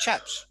missed the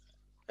chaps.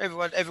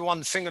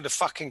 Everyone fingered the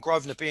fucking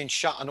Grosvenor being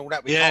shut and all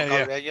that. We can't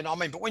go there, you know what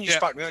I mean? But when you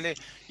spoke to me earlier,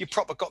 you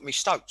proper got me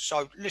stoked.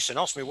 So listen,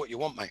 ask me what you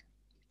want, mate.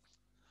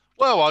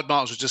 Well, I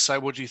might as well just say,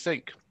 what do you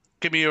think?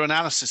 Give me your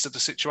analysis of the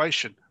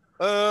situation.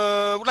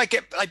 Well, they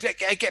get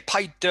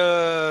paid.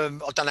 I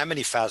don't know how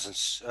many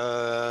thousands.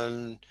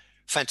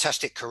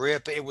 Fantastic career,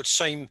 but it would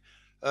seem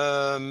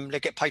they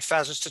get paid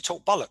thousands to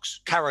talk bollocks.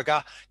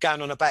 Carragher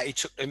going on about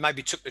he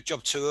maybe took the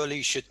job too early.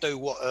 He should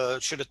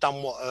have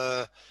done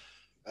what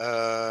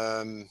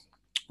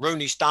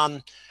Rooney's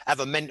done. Have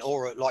a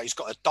mentor like he's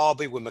got a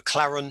Derby with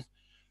McLaren.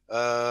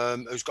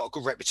 Who's got a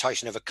good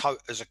reputation as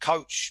a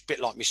coach, a bit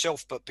like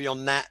myself, but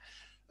beyond that,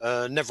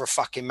 never a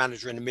fucking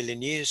manager in a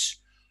million years.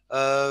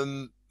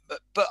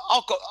 But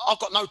I've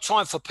got no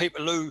time for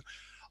people who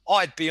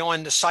hide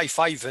behind the safe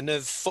haven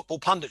of football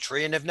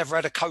punditry and they've never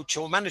had a coach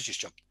or manager's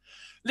job.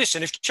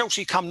 Listen, if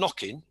Chelsea come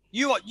knocking,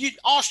 you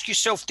ask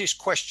yourself this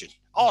question.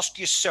 Ask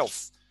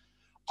yourself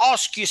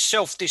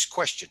this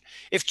question.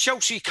 If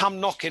Chelsea come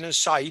knocking and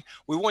say,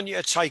 we want you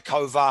to take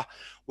over,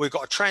 we've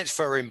got a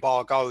transfer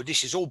embargo,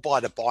 this is all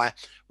by the by,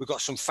 we've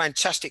got some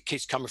fantastic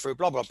kids coming through,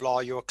 blah, blah, blah,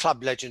 you're a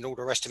club legend, all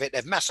the rest of it,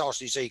 they've massaged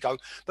his ego,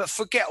 but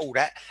forget all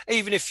that.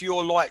 Even if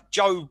you're like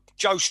Joe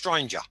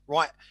Stranger,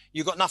 right?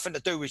 You've got nothing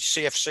to do with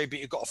CFC, but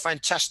you've got a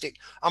fantastic,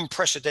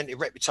 unprecedented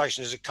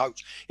reputation as a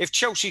coach. If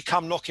Chelsea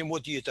come knocking,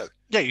 what do you do?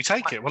 Yeah, you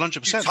take it,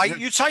 100%.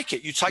 You take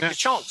it. You take the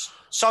chance.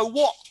 So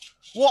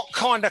what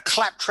kind of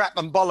claptrap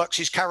and bollocks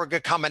is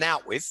Carragher coming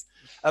out with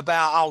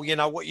about,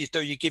 what you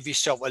do, you give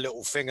yourself a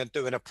little thing and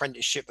do an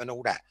apprenticeship and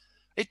all that?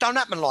 It don't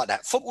happen like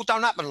that. Football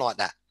don't happen like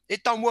that.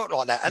 It don't work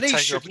like that. And he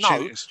Take should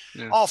know,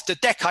 yeah. after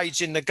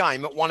decades in the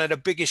game at one of the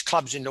biggest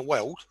clubs in the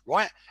world,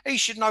 right? He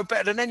should know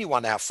better than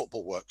anyone how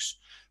football works.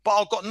 But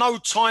I've got no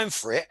time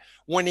for it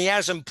when he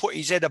hasn't put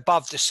his head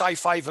above the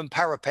safe haven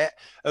parapet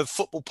of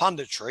football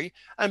punditry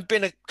and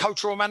been a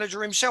coach or a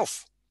manager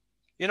himself.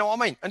 You know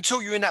what I mean?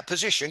 Until you're in that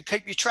position,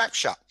 keep your trap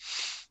shut.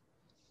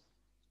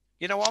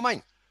 You know what I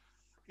mean?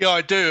 Yeah,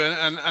 I do.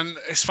 And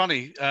it's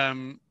funny.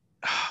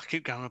 I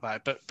keep going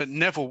about it, but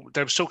Neville,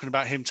 they was talking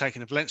about him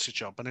taking a Valencia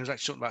job, and he was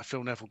actually talking about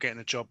Phil Neville getting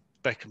a job,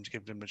 Beckham to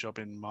give him a job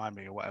in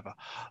Miami or whatever.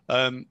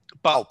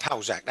 But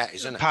Palzak, that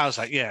is, isn't it?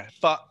 Palzak, yeah.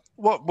 But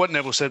what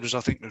Neville said was,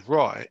 I think, was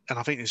right, and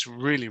I think this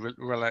really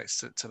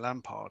relates to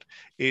Lampard,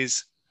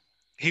 is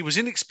he was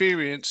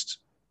inexperienced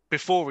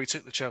before he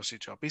took the Chelsea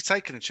job. He's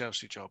taken a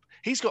Chelsea job.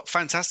 He's got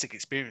fantastic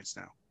experience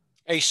now.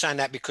 He's saying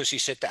that because he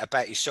said that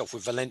about himself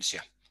with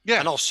Valencia.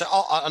 Yeah.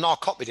 And I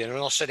copied it, and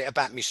I said it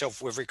about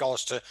myself with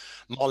regards to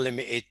my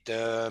limited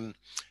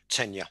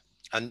tenure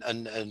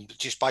and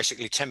just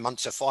basically 10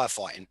 months of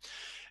firefighting.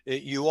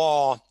 You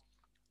are,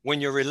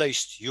 when you're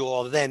released, you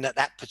are then at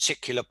that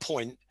particular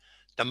point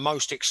the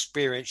most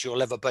experienced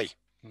you'll ever be.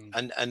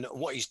 And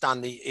what he's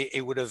done,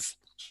 he would have.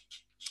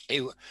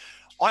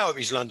 I hope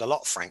he's learned a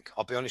lot, Frank.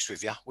 I'll be honest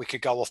with you. We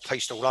could go off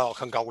piste all over. I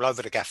can go all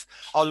over the gaff.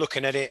 I was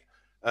looking at it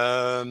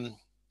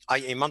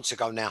 18 months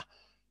ago now.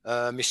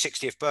 My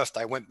 60th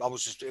birthday,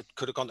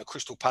 could have gone to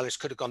Crystal Palace,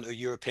 could have gone to a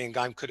European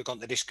game, could have gone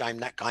to this game,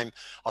 that game.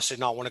 I said,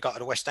 no, I want to go to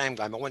the West Ham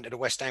game. I went to the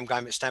West Ham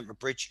game at Stamford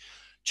Bridge.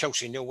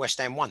 Chelsea 0, West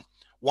Ham 1.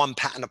 One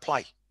pattern of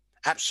play.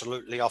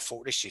 Absolutely, I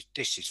thought this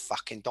is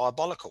fucking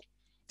diabolical.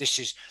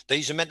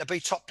 These are meant to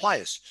be top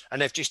players,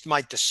 and they've just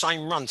made the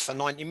same run for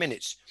 90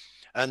 minutes.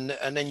 And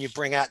then you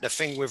bring out the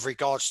thing with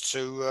regards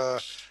to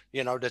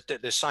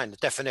the saying, the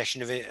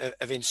definition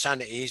of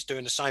insanity is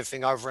doing the same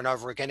thing over and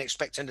over again,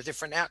 expecting a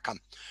different outcome.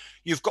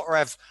 You've got to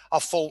have, I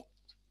thought,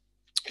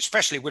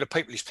 especially with the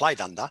people he's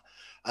played under,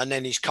 and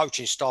then his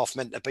coaching staff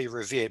meant to be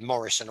revered,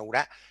 Morris and all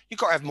that, you've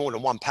got to have more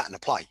than one pattern of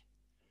play,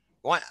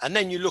 right? And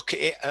then you look at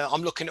it,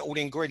 I'm looking at all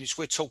the ingredients.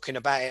 We're talking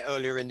about it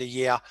earlier in the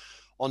year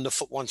on the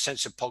Football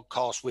Uncensored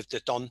podcast with the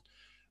Don,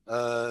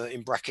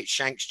 in brackets,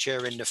 Shanks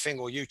chairing the thing,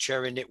 or you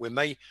chairing it with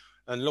me,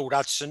 and Lord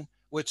Hudson,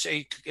 which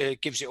he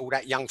gives it all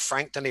that young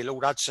Frank, doesn't he,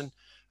 Lord Hudson?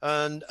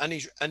 And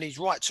he's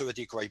right to a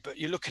degree. But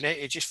you're looking at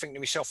it, you just think to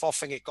myself, I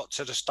think it got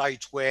to the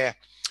stage where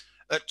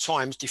at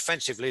times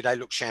defensively they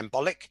looked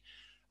shambolic.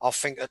 I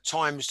think at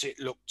times it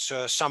looked,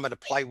 some of the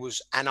play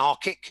was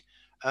anarchic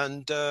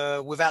and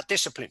without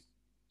discipline.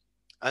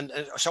 And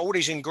so all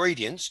these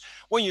ingredients,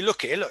 when you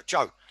look at it, look,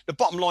 Joe, the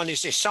bottom line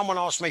is this. Someone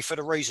asked me for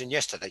the reason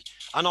yesterday,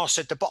 and I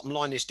said the bottom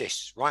line is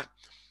this, right?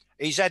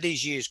 He's had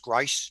his year's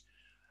grace.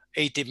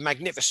 He did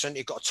magnificent.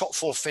 He got a top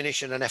 4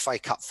 finish in an FA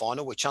Cup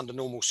final, which under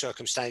normal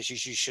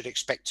circumstances you should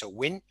expect to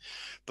win.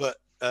 But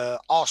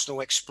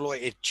Arsenal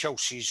exploited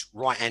Chelsea's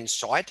right-hand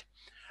side,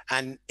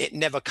 and it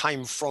never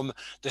came from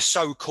the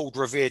so-called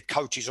revered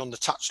coaches on the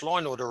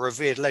touchline or the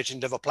revered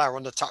legend of a player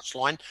on the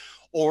touchline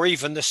or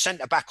even the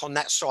centre-back on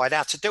that side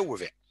how to deal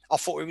with it. I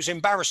thought it was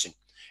embarrassing.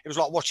 It was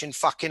like watching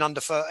fucking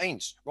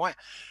under-13s, right?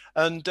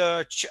 And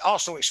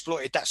Arsenal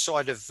exploited that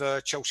side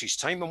of Chelsea's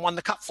team and won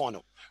the cup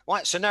final.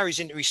 Right, so now he's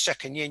into his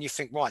second year and you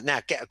think, right, now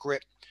get a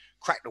grip,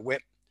 crack the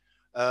whip,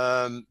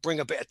 bring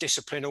a bit of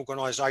discipline,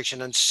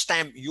 organisation and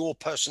stamp your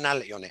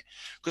personality on it.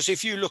 Because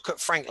if you look at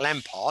Frank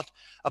Lampard,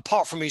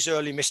 apart from his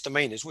early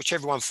misdemeanours, which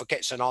everyone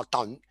forgets and I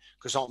don't,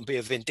 because I can be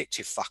a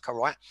vindictive fucker,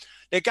 right?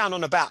 They're going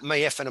on about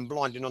me effing and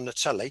blinding on the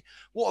telly.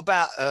 What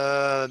about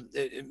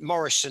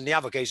Morris and the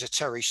other geezer,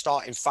 Terry,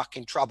 starting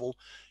fucking trouble?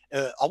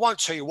 I won't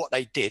tell you what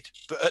they did,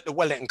 but at the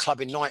Wellington Club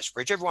in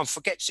Knightsbridge, everyone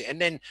forgets it. And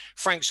then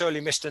Frank's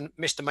early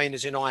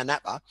misdemeanours in Iron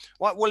Appa,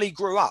 right? Well, he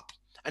grew up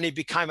and he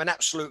became an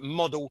absolute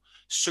model,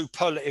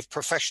 superlative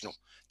professional.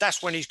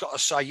 That's when he's got to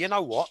say, you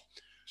know what?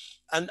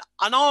 And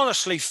I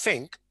honestly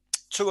think,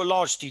 to a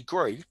large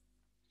degree,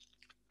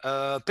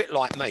 a bit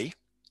like me,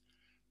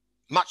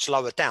 much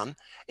lower down,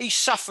 he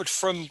suffered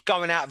from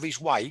going out of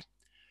his way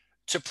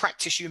to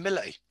practice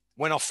humility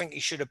when I think he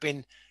should have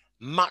been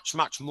much,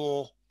 much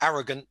more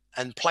arrogant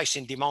and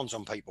placing demands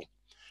on people.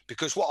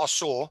 Because what I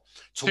saw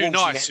towards too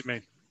nice, you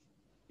mean?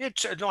 Yeah,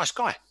 a nice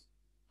guy.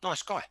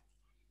 Nice guy.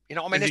 You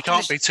know what I mean? You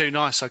can't be too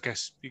nice, I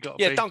guess. You got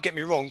to be. Don't get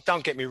me wrong.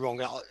 Don't get me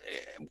wrong.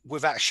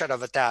 Without a shadow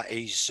of a doubt,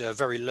 he's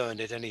very learned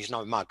and he's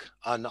no mug.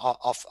 And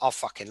I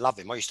fucking love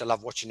him. I used to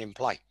love watching him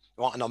play.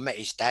 Right? And I met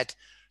his dad.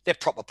 They're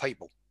proper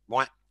people,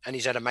 right? And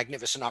he's had a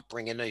magnificent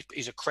upbringing.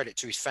 He's a credit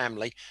to his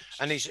family,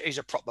 and he's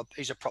a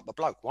proper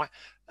bloke, right?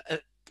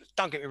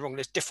 Don't get me wrong.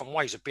 There's different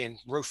ways of being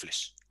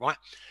ruthless, right?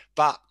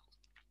 But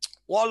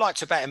what I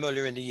liked about him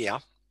earlier in the year,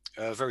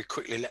 very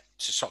quickly,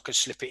 so I could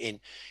slip it in,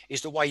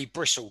 is the way he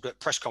bristled at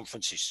press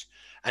conferences,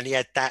 and he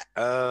had that.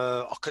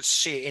 I could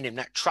see it in him,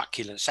 that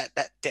truculence,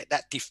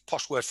 that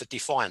posh word for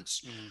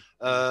defiance,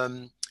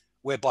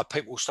 whereby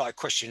people started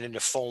questioning the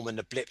form and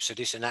the blips of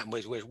this and that, and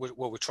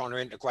we're trying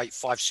to integrate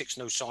 5-6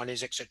 new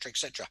signings, etc.,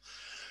 etc.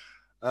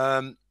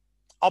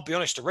 I'll be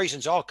honest. The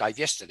reasons I gave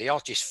yesterday, I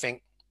just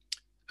think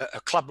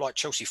a club like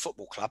Chelsea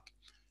Football Club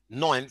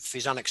ninth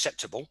is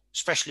unacceptable,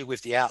 especially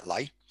with the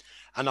outlay.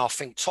 And I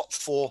think top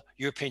 4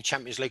 European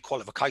Champions League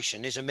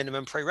qualification is a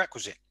minimum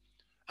prerequisite.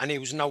 And he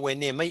was nowhere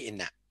near meeting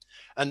that.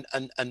 And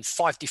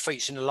 5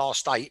 defeats in the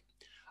last 8,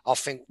 I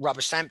think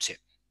rubber stamped it.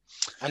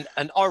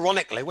 And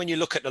ironically, when you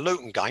look at the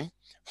Luton game,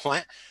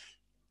 right,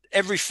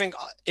 everything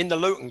in the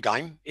Luton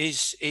game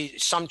is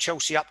summed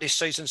Chelsea up this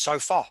season so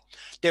far.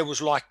 There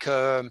was like,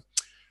 I've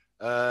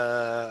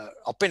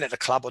been at the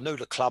club, I knew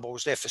the club, I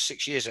was there for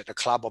 6 years at the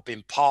club, I've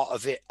been part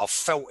of it, I've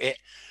felt it,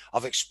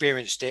 I've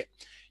experienced it.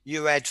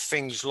 You had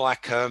things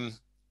like an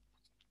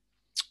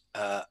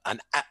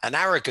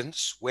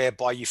arrogance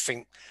whereby you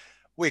think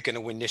we're going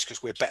to win this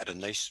because we're better than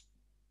these.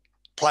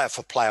 Player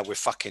for player, we're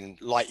fucking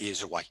light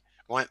years away,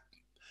 right?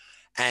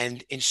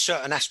 And in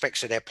certain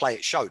aspects of their play,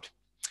 it showed.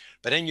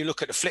 But then you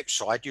look at the flip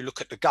side, you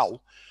look at the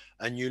goal,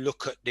 and you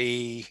look at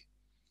the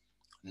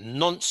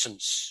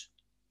nonsense.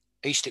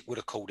 Eastick would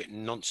have called it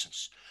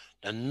nonsense.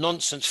 The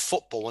nonsense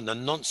football and the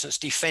nonsense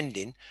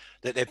defending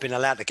that they've been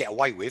allowed to get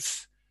away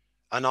with.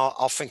 And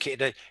I think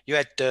you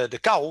had the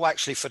goal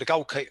actually for the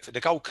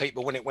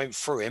goalkeeper when it went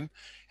through him.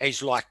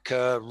 He's like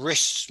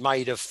wrists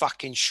made of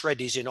fucking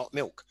shreddies in hot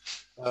milk.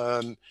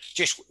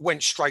 Just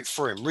went straight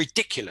through him.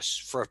 Ridiculous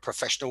for a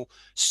professional.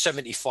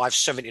 75,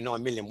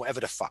 79 million, whatever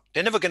the fuck.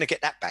 They're never going to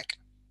get that back.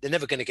 They're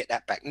never going to get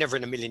that back. Never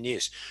in a million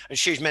years. And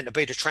she's meant to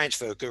be the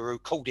transfer guru.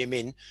 Called him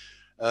in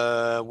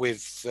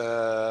with,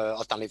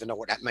 I don't even know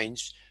what that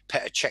means.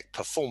 Petr Cech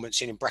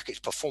performance in brackets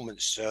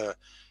performance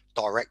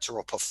director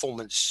or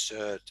performance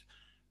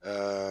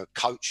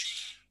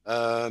coach,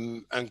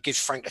 and gives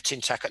Frank a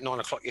tin tack at 9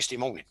 o'clock yesterday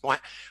morning. Right.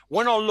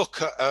 When I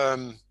look at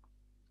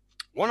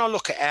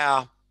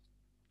how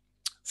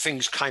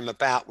things came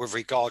about with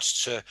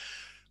regards to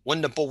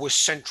when the ball was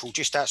central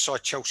just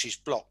outside Chelsea's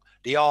block,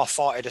 the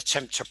half-hearted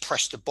attempt to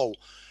press the ball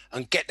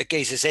and get the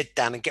geezer's head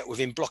down and get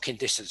within blocking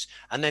distance,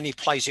 and then he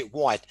plays it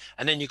wide,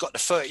 and then you've got the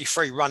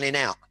 33 running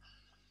out.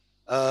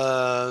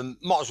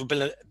 Might as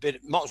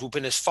well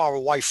been as far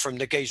away from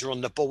the geezer on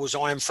the ball as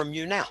I am from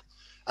you now.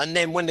 And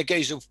then when the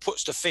geezer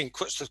puts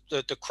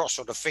the cross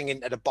or the thing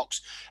into the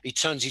box, he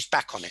turns his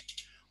back on it.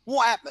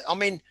 What happened? I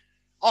mean,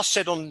 I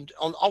said I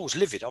was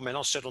livid. I mean,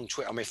 I said on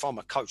Twitter, I mean, if I'm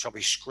a coach, I'll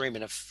be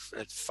screaming at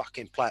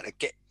fucking player to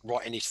get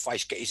right in his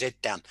face, get his head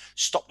down,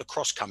 stop the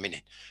cross coming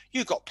in.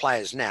 You got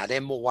players now,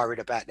 they're more worried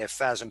about their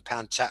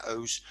 £1,000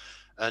 tattoos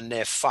and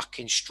their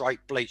fucking straight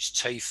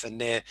bleached teeth and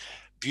their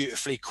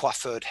beautifully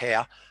coiffured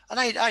hair, and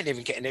they ain't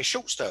even getting their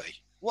shorts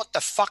dirty. What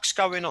the fuck's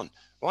going on,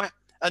 right?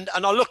 And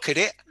I look at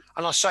it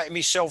and I say to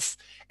myself,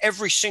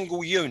 every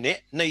single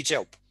unit needs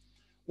help.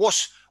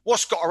 What's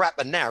got to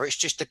happen now? It's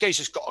just the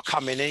geezer's got to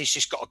come in and he's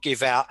just got to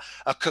give out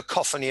a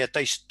cacophony of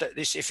this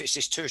if it's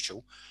this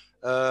Tuchel,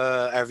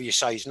 however you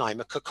say his name,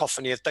 a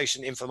cacophony of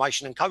decent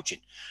information and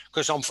coaching.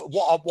 Because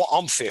what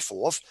I'm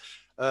fearful of,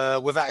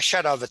 without a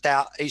shadow of a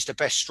doubt, he's the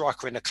best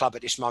striker in the club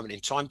at this moment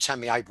in time.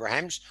 Tammy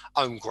Abrahams,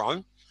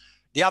 homegrown.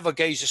 The other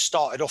geezer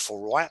started off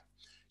all right.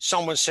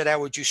 Someone said, how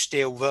would you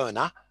steer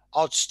Werner?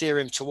 I'd steer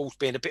him towards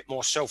being a bit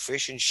more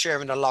selfish and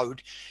sharing the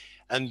load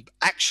and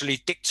actually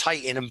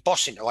dictating and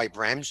bossing to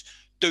Abrahams.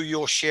 Do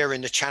your share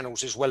in the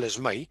channels as well as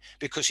me,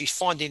 because he's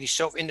finding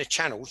himself in the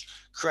channels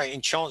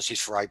creating chances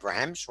for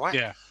Abrahams, right?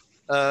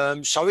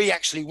 Yeah. So he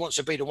actually wants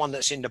to be the one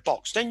that's in the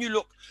box. Then you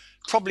look,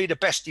 probably the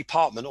best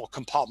department or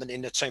compartment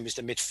in the team is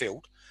the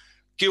midfield.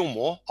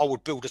 Gilmore, I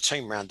would build a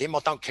team around him. I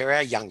don't care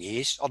how young he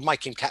is. I'd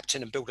make him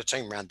captain and build a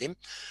team around him.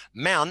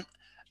 Mount,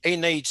 he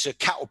needs a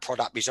cattle prod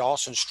up his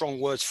arse and strong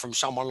words from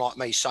someone like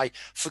me. Say,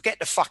 forget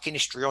the fucking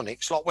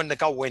histrionics. Like when the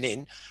goal went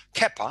in,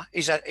 Kepa,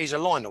 he's a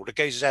Lionel. The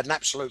geezer's had an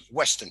absolute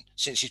Western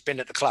since he's been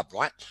at the club,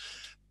 right?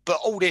 But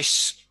all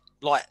this,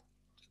 like,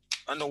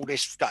 and all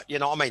this, you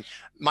know what I mean?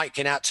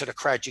 Making out to the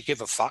crowd you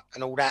give a fuck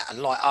and all that,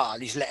 and like,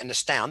 he's letting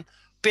us down.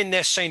 Been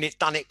there, seen it,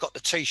 done it, got the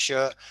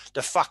T-shirt,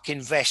 the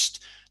fucking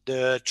vest,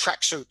 the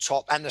tracksuit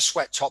top and the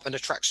sweat top and the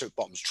tracksuit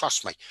bottoms.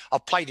 Trust me,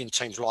 I've played in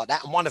teams like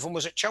that, and one of them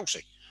was at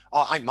Chelsea.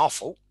 Ain't my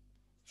fault.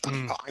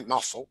 Ain't my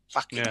fault.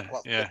 Fucking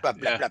blah,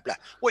 blah, blah, blah.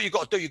 What you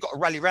got to do, you got to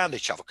rally around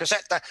each other, because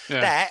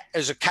that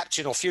as a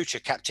captain or future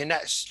captain,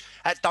 that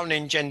don't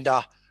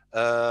engender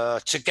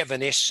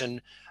togetherness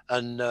and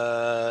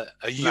a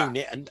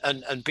unit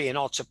and being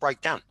hard to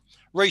break down.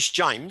 Reece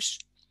James,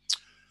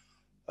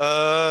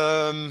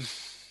 I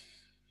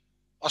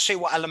see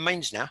what Alan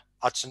means now,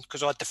 Hudson,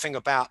 because I had the thing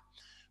about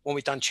when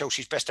we done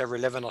Chelsea's best ever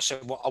 11. I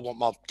said, well, I want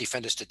my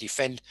defenders to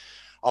defend.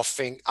 I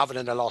think other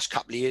than the last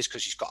couple of years,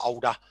 because he's got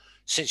older,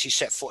 since he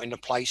set foot in the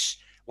place,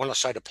 when I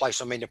say the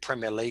place, I mean the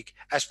Premier League,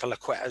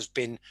 Azpilicueta has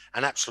been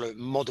an absolute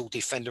model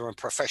defender and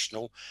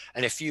professional.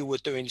 And if you were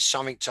doing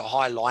something to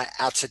highlight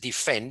how to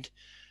defend,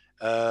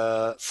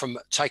 from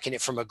taking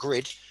it from a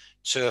grid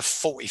to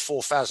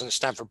 44,000 at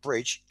Stamford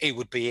Bridge, he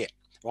would be it,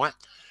 right?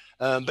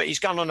 But he's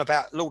gone on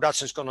about, Lord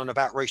Hudson's gone on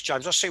about Reece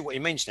James. I see what he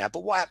means now,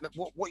 but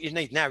what you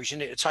need now is you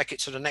need to take it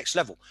to the next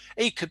level.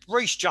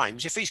 Reece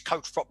James, if he's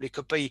coached properly,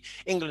 could be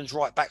England's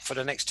right back for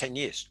the next 10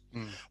 years.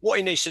 What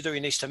he needs to do, he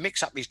needs to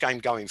mix up his game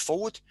going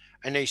forward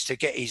and needs to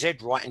get his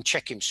head right and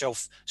check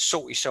himself,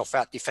 sort himself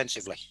out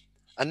defensively.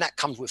 and that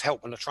comes with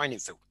help on the training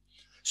field.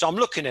 So I'm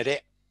looking at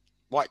it.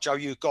 Right, Joe,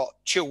 you've got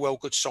Chilwell,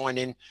 good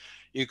signing.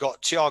 You've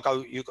got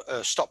Thiago, you've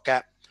got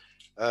stopgap,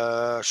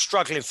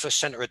 struggling for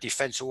centre of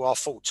defence, who I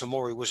thought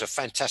Tomori was a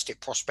fantastic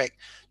prospect.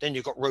 Then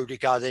you've got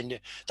Rudiger. Then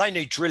they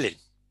need drilling.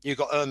 You've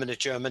got Erman, the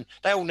German.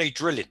 They all need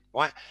drilling,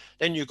 right?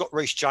 Then you've got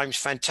Reece James,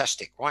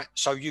 fantastic, right?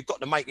 So you've got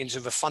the makings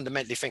of a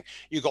fundamentally thing.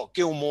 You've got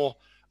Gilmore.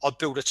 I'd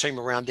build a team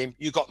around him.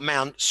 You've got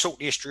Mount, sort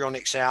the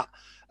histrionics out,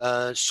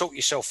 sort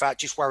yourself out.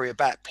 Just worry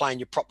about playing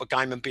your proper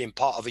game and being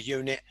part of a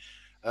unit.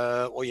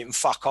 Or you can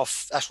fuck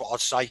off. That's what I'd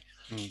say.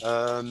 You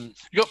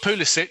got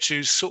Pulisic,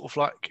 who's sort of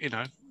like,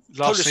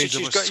 last Pulisic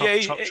season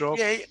was top job.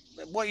 Yeah,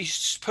 what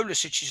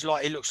Pulisic is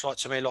like, he looks like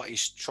to me like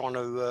he's trying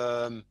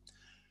to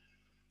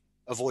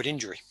avoid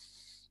injury.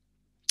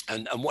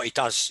 And what he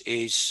does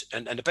is,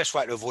 and the best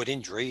way to avoid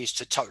injury is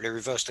to totally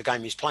reverse the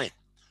game he's playing.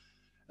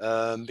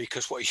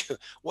 Because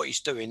what he's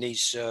doing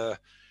is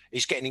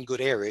he's getting in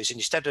good areas, and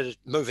instead of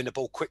moving the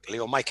ball quickly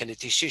or making a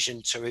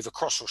decision to either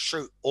cross or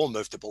shoot or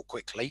move the ball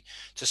quickly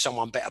to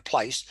someone better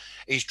placed,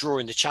 he's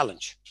drawing the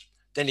challenge.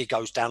 Then he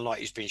goes down like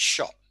he's been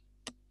shot.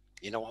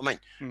 You know what I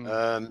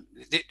mean?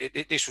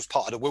 This was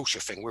part of the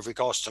Wilshere thing with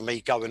regards to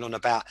me going on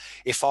about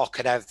if I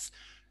could have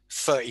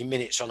 30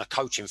 minutes on a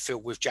coaching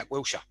field with Jack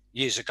Wilshere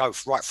years ago,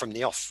 right from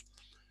the off.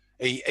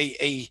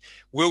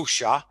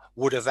 Wilshere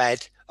would have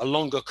had a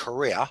longer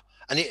career.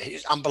 And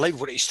it's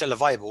unbelievable that he's still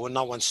available and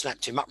no one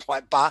snapped him up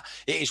right. But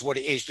it is what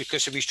it is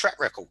because of his track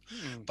record.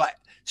 But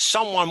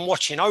someone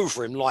watching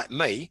over him like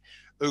me,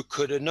 who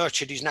could have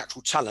nurtured his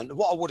natural talent,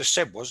 what I would have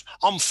said was,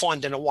 I'm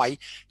finding a way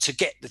to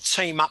get the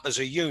team up as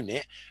a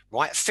unit,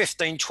 right,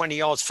 15, 20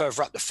 yards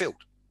further up the field,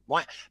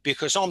 right?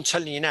 Because I'm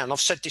telling you now, and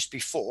I've said this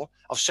before,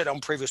 I've said it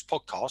on previous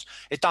podcasts,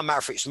 it doesn't matter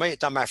if it's me, it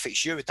doesn't matter if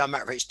it's you, it doesn't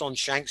matter if it's Don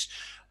Shanks,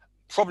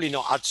 probably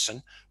not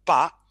Hudson,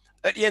 but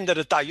at the end of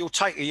the day, you'll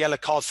take a yellow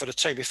card for the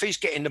team. If he's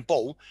getting the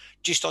ball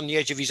just on the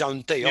edge of his own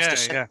D off the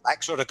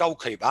centre-backs or the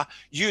goalkeeper,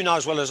 you know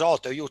as well as I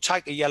do, you'll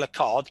take a yellow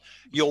card,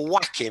 you'll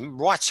whack him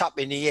right up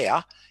in the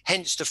air,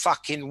 hence the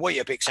fucking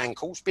Weetabix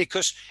ankles,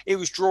 because he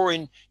was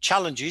drawing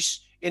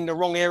challenges in the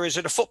wrong areas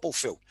of the football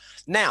field.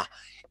 Now,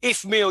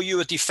 if me or you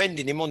are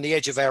defending him on the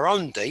edge of our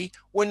own D,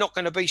 we're not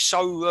going to be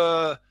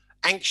so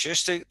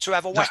anxious to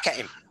have a whack at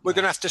him. We're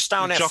going to have to stay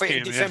on our feet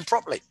and defend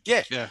properly.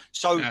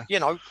 So,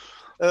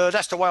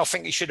 that's the way I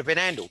think he should have been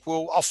handled.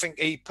 Well, I think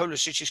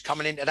Pulisic is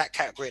coming into that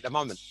category at the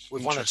moment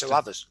with one or two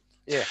others.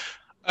 Yeah.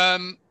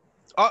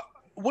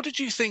 What did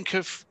you think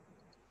of?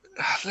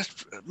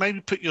 Let's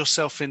maybe put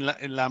yourself in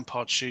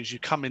Lampard's shoes. You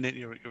come in,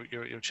 you're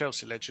a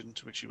Chelsea legend,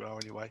 which you are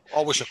anyway.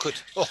 I wish I could.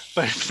 Oh.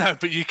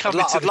 But you come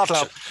into the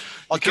club.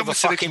 I'd give a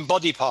fucking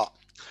body part.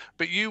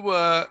 But you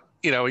were,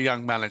 a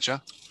young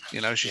manager.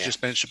 As you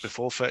just mentioned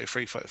before,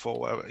 33, 34,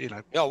 whatever.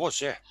 Yeah, I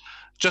was. Yeah.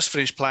 Just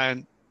finished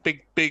playing.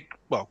 Big.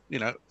 Well,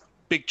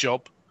 big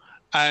job,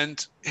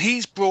 and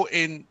he's brought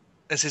in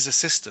as his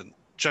assistant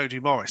Jody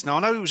Morris. Now I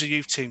know he was a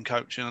youth team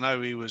coach, and I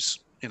know he was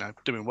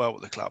doing well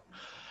with the club.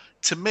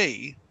 To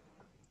me,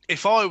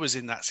 if I was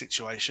in that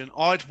situation,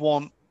 I'd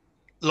want,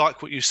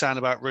 like what you're saying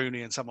about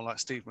Rooney and someone like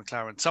Steve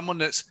McLaren, someone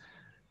that's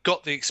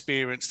got the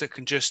experience that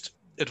can just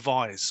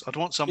advise. I'd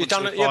want someone to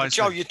advise. Yeah, but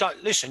Joe, you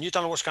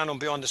don't know what's going on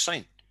behind the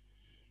scene.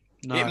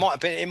 No. It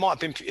might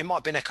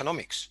have been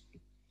economics.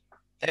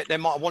 They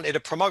might have wanted to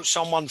promote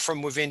someone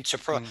from within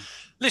to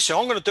Listen,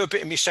 I'm going to do a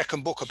bit in my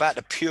second book about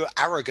the pure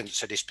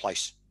arrogance of this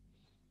place.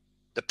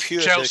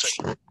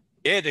 Chelsea.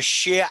 The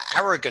sheer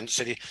arrogance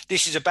of it.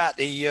 This is about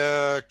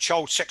the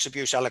child sex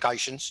abuse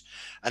allegations.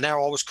 And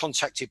now I was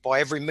contacted by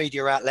every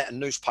media outlet and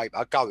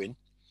newspaper going,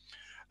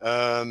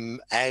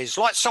 as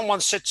like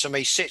someone said to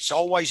me, Sitz, I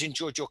always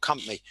enjoyed your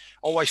company.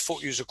 Always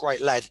thought you was a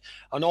great lad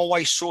and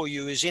always saw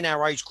you as in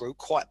our age group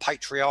quite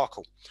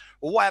patriarchal.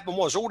 Well, what happened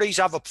was all these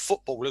other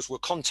footballers were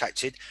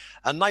contacted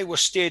and they were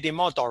steered in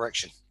my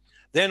direction.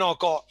 Then I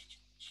got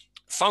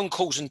phone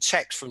calls and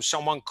texts from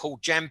someone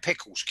called Jan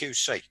Pickles,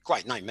 QC.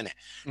 Great name, isn't it?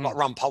 Like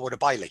Rumpole with a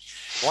Bailey.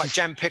 Right,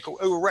 Jan Pickles,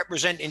 who were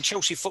representing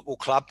Chelsea Football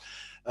Club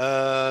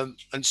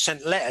and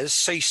sent letters,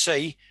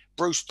 CC,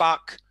 Bruce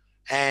Buck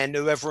and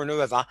whoever,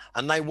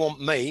 and they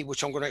want me,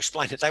 which I'm going to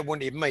explain that they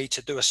wanted me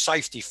to do a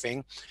safety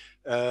thing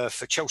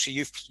for Chelsea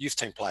youth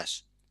team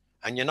players.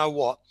 And you know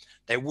what?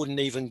 They wouldn't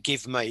even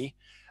give me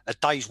a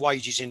day's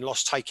wages in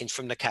lost takings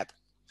from the cab.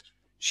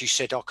 She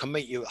said, I can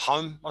meet you at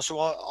home. I said,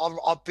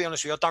 well, I'll be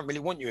honest with you, I don't really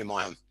want you in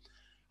my home.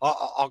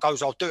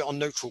 I'll do it on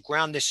neutral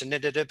ground, this and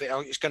that, but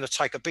it's going to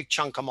take a big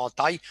chunk of my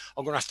day.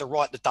 I'm going to have to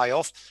write the day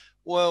off.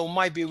 Well,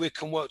 maybe we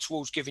can work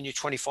towards giving you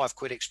 25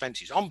 quid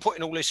expenses. I'm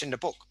putting all this in the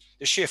book.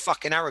 The sheer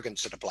fucking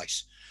arrogance of the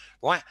place,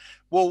 right?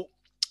 Well,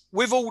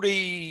 with all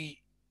the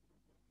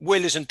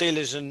wheelers and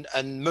dealers and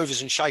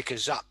movers and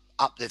shakers up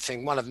the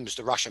thing, one of them is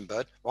the Russian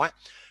bird, right?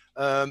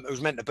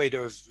 Who's meant to be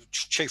the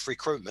chief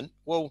recruitment.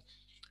 Well,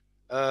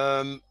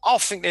 I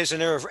think there's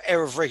an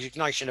error of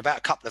resignation about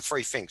a couple of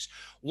three things.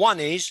 One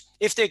is,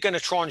 if they're going to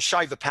try and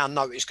shave a pound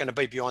note, it's going to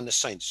be behind the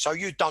scenes. So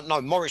you don't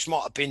know. Morris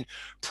might have been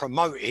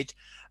promoted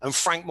and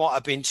Frank might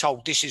have been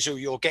told this is who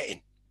you're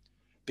getting.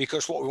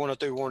 because what we want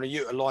to do, we want to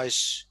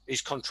utilise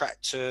his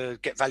contract to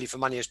get value for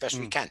money as best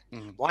we can,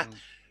 right?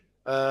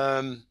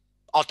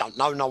 I don't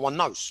know. No one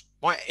knows,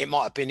 right? It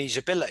might have been his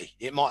ability.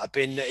 It might have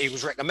been that he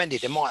was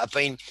recommended. It might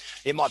be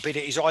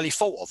that he's highly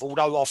thought of.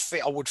 Although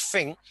I would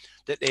think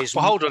that there's.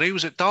 Well, hold on. He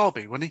was at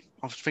Derby, wasn't he?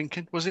 I was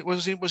thinking, was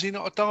he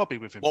not at Derby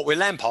with him? What, with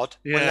Lampard?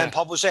 Yeah. When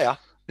Lampard was there?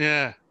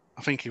 Yeah,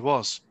 I think he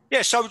was.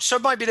 Yeah, so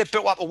maybe they've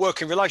built up a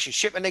working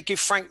relationship and they give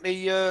Frank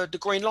the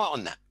green light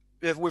on that.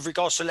 With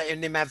regards to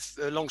letting him have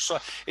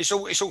alongside, it's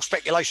all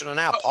speculation on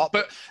our part.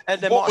 But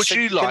what would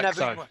you like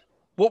though?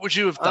 What would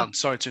you have done?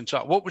 Sorry to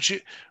interrupt. What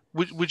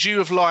would you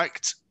have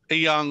liked a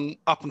young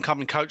up and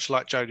coming coach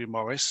like Jody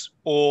Morris,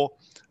 or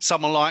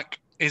someone like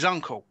his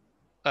uncle,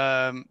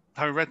 Harry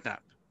Redknapp,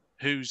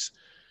 who's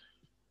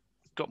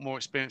got more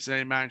experience than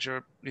any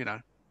manager,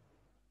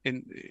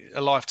 in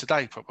alive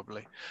today,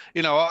 probably.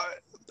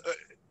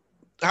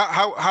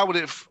 How would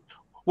it?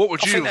 What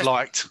would you have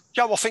liked?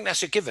 Joe, I think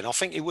that's a given. I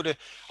think he would have.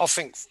 I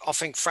think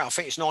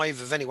it's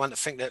naive of anyone to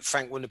think that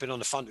Frank wouldn't have been on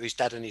the front of his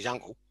dad and his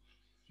uncle.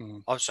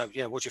 I'd say,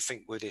 what do you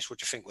think with this? What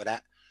do you think with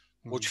that?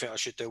 What do you think I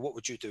should do? What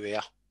would you do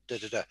here?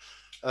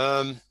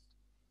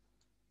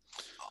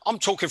 I'm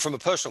talking from a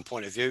personal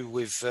point of view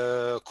with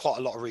quite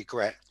a lot of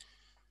regret.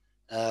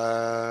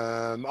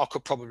 I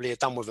could probably have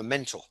done with a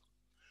mentor.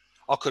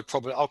 I could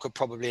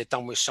probably have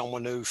done with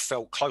someone who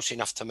felt close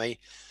enough to me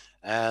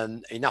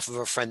and enough of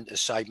a friend to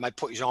say, mate,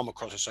 put his arm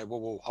across and say,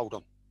 whoa, hold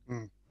on.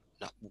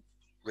 No,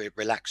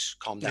 relax,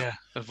 calm down. Yeah,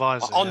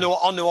 advisor. I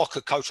knew I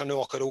could coach. I knew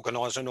I could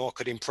organise. I knew I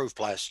could improve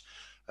players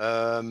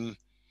and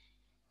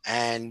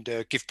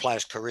give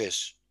players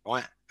careers,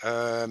 right?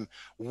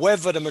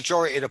 Whether the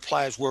majority of the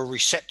players were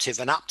receptive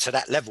and up to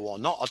that level or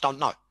not, I don't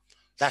know.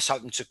 That's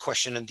open to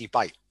question and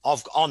debate.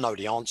 I know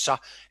the answer.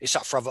 It's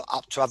up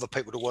to other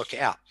people to work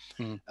it out.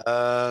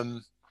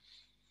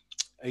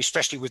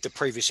 Especially with the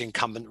previous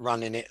incumbent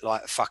running it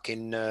like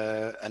fucking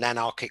an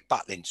anarchic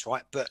Butlins,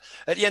 right? But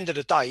at the end of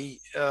the day,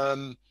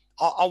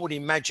 I would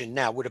imagine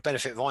now, with the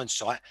benefit of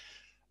hindsight,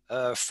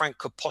 Frank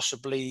could have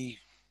possibly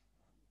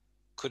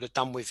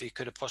done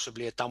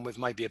with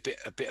maybe a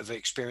bit of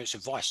experience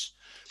advice.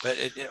 But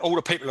all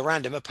the people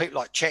around him are people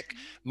like Czech,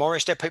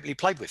 Morris. They're people he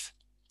played with.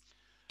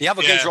 The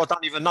other geezer I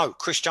don't even know.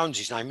 Chris Jones,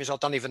 his name is. I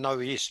don't even know who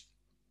he is.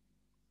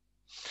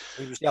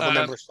 He was the other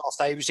member of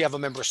staff. He was the other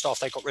member of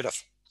staff they got rid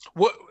of.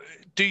 What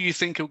do you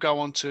think he'll go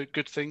on to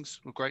good things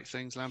or great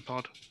things,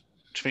 Lampard? Do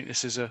you think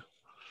this is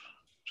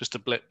just a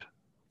blip?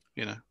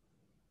 Well,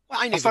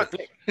 it's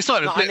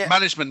not a blip.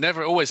 Management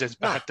never always ends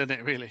bad, doesn't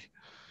it? Really,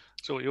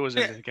 so he always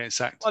ends getting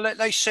sacked. Well,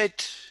 they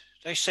said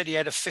he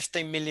had a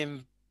 £15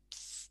 million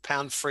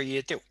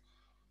 3-year deal,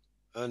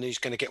 and he's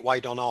going to get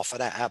weighed on half of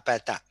that. How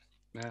bad that?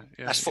 Yeah,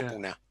 that's football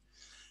now.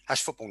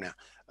 That's football now.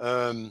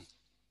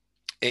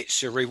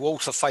 It's a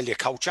reward for failure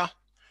culture,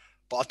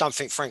 but I don't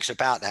think Frank's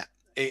about that.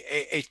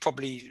 He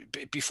probably,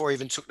 before he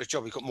even took the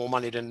job, he got more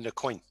money than the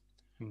Queen.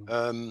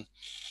 I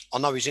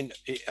know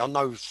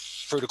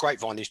through the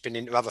grapevine he's been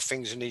into other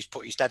things and he's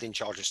put his dad in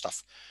charge of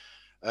stuff,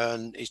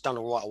 and he's done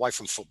all right away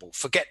from football.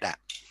 Forget that.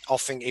 I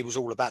think he was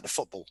all about the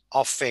football.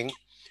 I think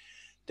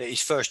that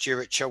his first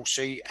year at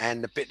Chelsea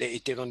and the bit that he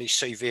did on his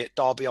CV at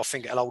Derby, I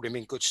think it'll hold him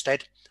in good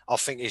stead. I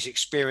think his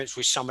experience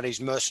with some of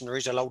these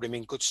mercenaries will hold him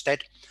in good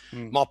stead.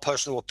 My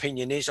personal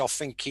opinion is I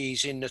think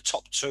he's in the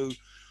top 2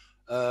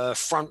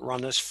 front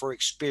runners for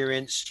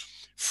experience,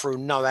 through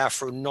know-how,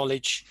 through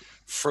knowledge,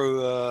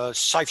 through a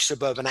safe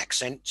suburban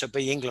accent to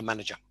be England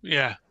manager.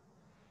 Yeah.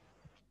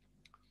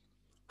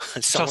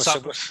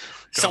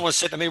 Someone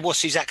said to me,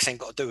 what's his accent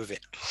got to do with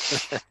it?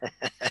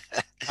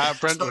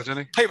 Brentwood, isn't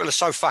he? People are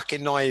so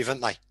fucking naive,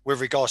 aren't they?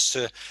 With regards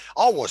to,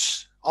 I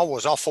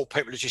thought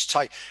people would just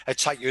take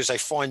you as they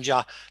find you.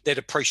 They'd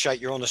appreciate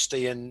your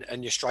honesty and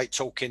your straight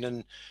talking,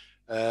 and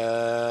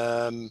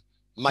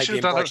maybe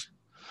embrace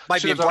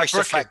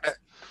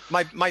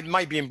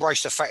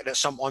the fact that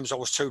sometimes I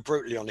was too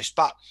brutally honest.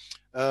 But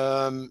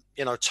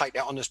take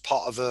that on as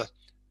part of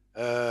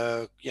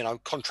a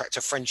contract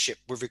of friendship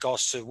with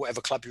regards to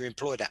whatever club you're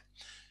employed at.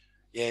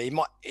 Yeah, he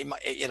might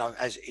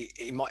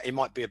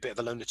be a bit of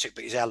a lunatic,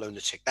 but he's our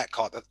lunatic. That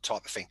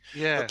type of thing.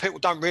 Yeah. But people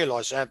don't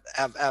realise how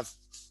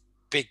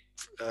big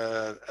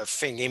a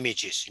thing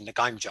image is in the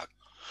game, Joe.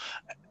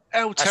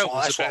 El Tel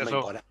was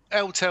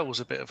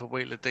a bit of a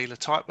wheeler dealer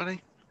type, wasn't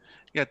he?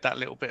 He had that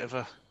little bit of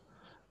a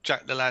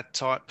Jack the Lad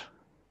type.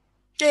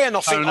 Yeah, and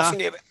I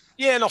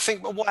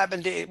think what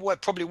happened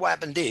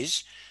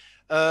is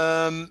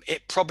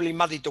it probably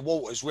muddied the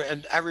waters.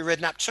 And Harry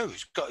Redknapp too.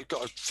 He's got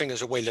a thing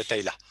as a wheeler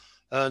dealer.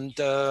 And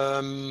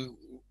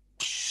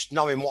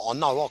knowing what I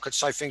know, I could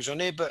say things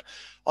on here, but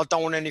I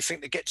don't want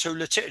anything to get too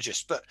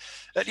litigious. But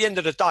at the end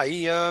of the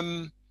day,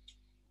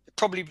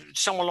 probably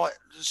someone like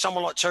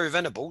Terry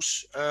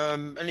Venables,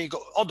 and he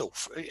got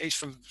Odolf. He's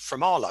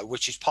from Arlo,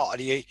 which is part of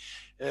the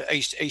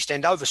East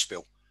End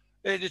overspill.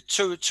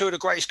 Two of the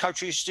greatest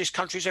coaches this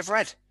country's ever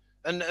had,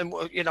 and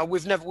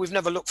we've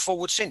never looked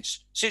forward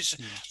since.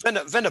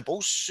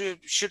 Venables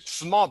should,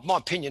 for my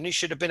opinion, he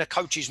should have been a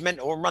coach's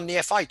mentor and run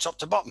the FA top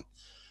to bottom.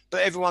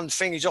 but everyone's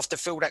thing is off the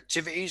field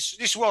activities.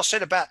 This is what I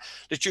said about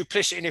the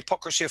duplicity and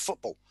hypocrisy of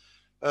football.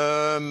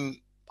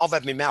 I've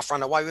had my mouth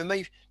run away with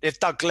me. They've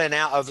dug Glenn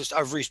out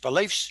over his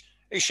beliefs.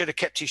 He should have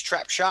kept his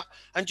trap shut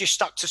and just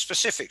stuck to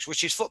specifics,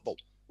 which is football,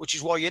 which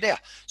is why you're there.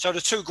 So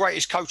the two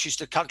greatest coaches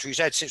the country's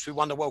had since we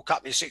won the World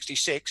Cup in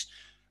 '66,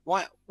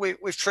 right?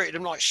 We've treated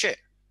them like shit,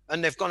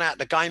 and they've gone out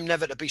the game,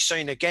 never to be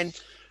seen again,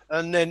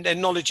 and then their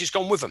knowledge has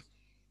gone with them.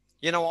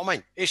 You know what I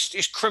mean?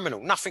 It's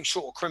criminal, nothing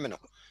short of criminal.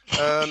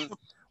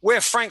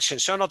 Where Frank's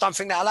concerned, I don't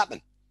think that'll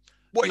happen.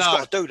 What he's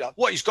got to do,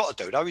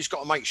 though, he's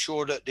got to make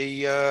sure that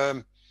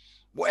the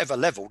whatever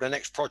level, the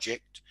next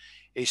project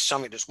is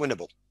something that's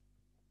winnable.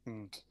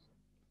 You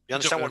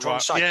understand what I'm trying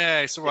to say?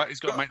 Yeah, it's all right. He's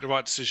got to make the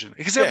right decision.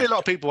 Because there'll be a lot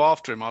of people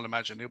after him, I'll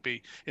imagine. He'll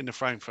be in the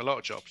frame for a lot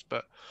of jobs.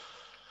 But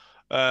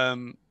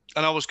and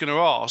I was going to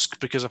ask,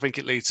 because I think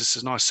it leads us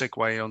a nice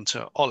segue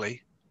onto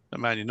Ollie at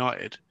Man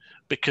United,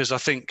 because I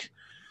think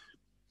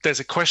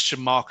there's a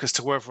question mark as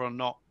to whether or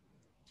not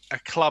a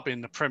club in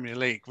the Premier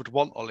League would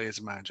want Ollie as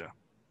a manager.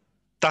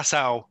 That's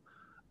how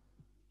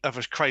of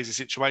a crazy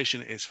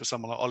situation it is for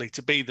someone like Ollie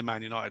to be the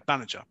Man United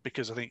manager,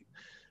 because I think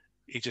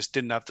he just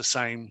didn't have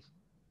the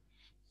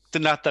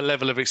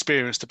level of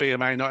experience to be a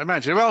Man United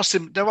manager.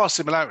 There are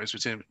similarities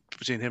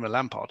between him and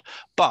Lampard,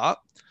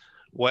 but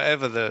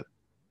whatever the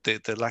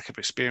lack of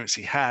experience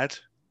he had,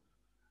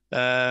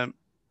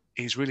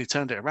 he's really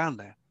turned it around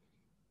there.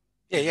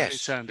 Yeah, he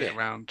turned it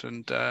around,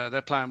 and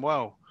they're playing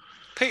well.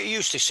 Peter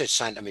Eustace said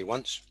something to me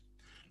once,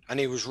 and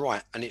he was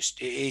right. And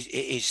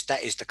that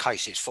is the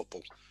case. It's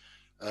football.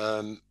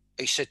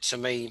 He said to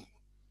me,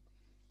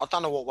 I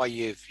don't know what way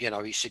he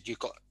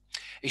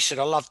said,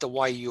 I love the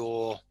way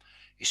you're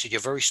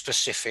very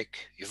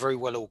specific, you're very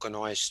well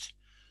organised,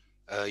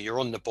 you're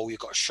on the ball, you've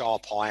got a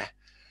sharp eye.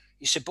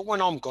 He said, but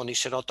when I'm gone, he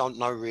said, I don't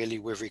know really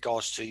with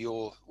regards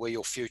to where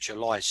your future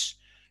lies.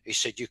 He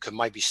said, you can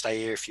maybe stay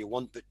here if you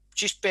want, but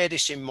just bear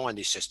this in mind,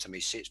 he says to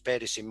me, bear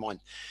this in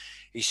mind.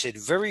 He said,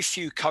 very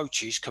few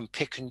coaches can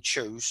pick and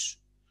choose,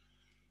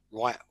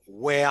 right,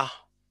 where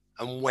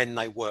and when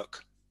they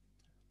work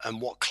and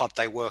what club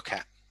they work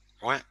at,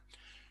 right?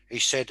 He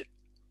said,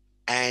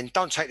 and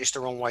don't take this the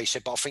wrong way, he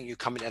said, but I think you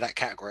come into that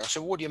category. I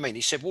said, what do you mean?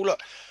 He said, well, look,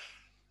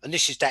 and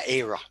this is that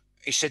era.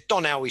 He said,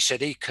 Donnell, he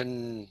said, he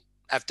can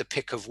have the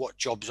pick of what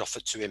jobs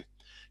offered to him.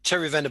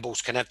 Terry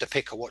Venables can have the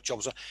pick of what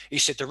jobs. He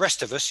said, the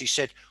rest of us, he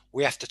said,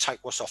 we have to take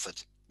what's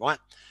offered, right?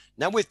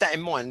 Now, with that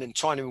in mind and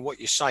tying in with what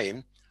you're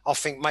saying, I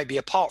think maybe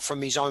apart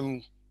from his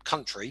own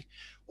country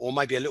or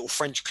maybe a little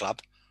French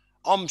club,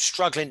 I'm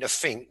struggling to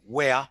think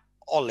where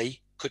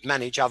Ollie could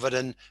manage other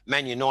than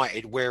Man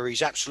United, where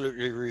he's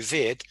absolutely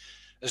revered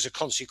as a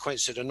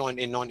consequence of the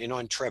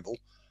 1999 treble.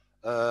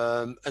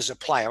 As a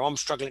player, I'm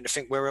struggling to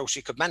think where else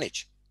he could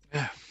manage.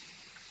 Yeah.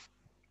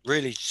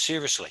 Really,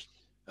 seriously.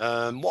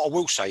 What I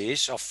will say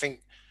is I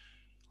think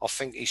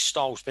his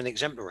style's been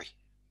exemplary.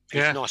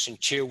 He's nice and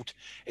chilled.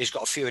 He's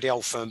got a few of the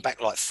old firm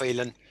back like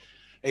feeling.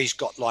 He's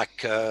got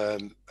like a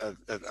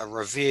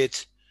revered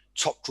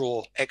top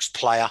drawer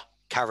ex-player,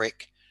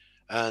 Carrick.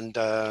 And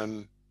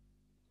I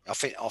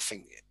think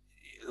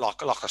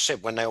like I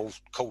said, when they all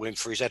called him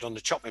for his head on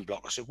the chopping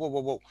block, I said,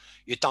 whoa,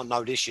 you don't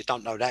know this, you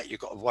don't know that, you've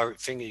got to worry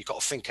thing, you've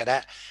got to think of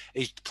that.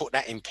 He's put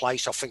that in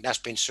place. I think that's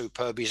been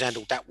superb. He's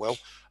handled that well.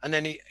 And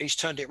then he's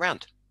turned it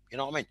around. You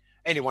know what I mean?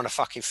 Anyone would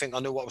fucking think I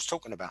knew what I was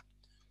talking about.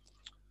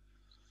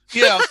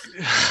 Yeah.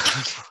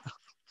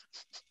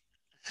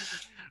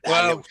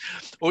 Well,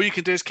 all you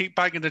can do is keep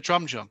banging the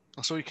drum, John.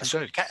 That's all you can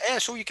do.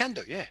 That's all you can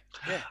do, yeah.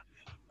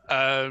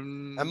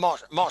 And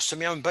march to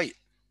my own beat.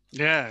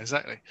 Yeah,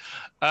 exactly.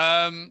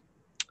 So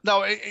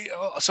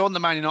on the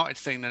Man United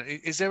thing, then,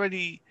 is there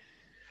any,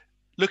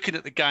 looking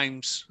at the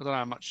games, I don't know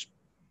how much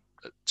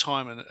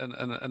time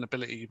and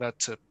ability you've had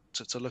to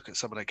look at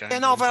some of the games. Yeah,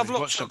 no, I've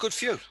looked at a good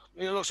few.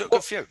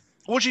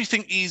 What do you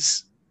think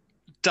he's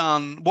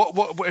done?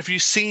 What have you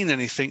seen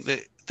anything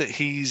that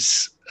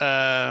he's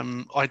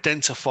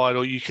identified,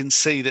 or you can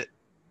see that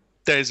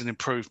there's an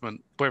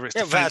improvement, whether it's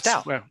without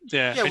doubt. Well,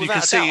 and you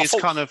can see it's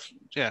kind of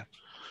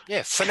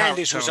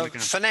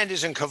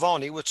Fernandes and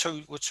Cavani were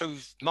two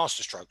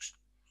masterstrokes,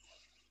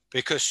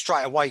 because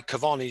straight away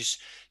Cavani's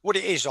what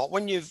it is like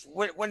when you're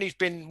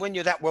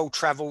that well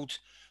travelled,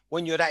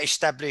 when you're that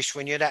established,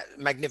 when you're that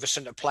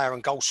magnificent a player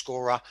and goal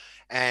scorer,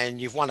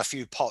 and you've won a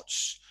few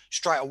pots,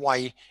 straight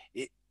away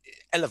it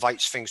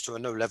elevates things to a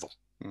new level.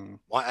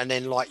 Right? And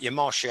then like your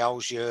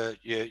Martials, your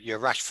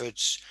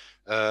Rashfords,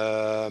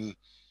 the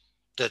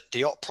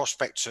hot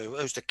prospect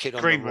who's the kid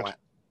on the right,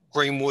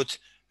 Greenwood,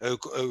 who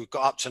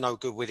got up to no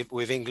good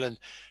with England.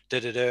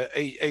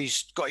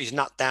 He's got his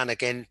nut down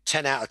again.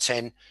 10 out of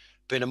 10.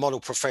 Been a model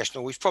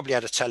professional. He's probably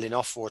had a telling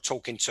off or a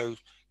talking to.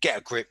 Get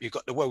a grip. You've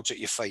got the world at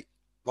your feet,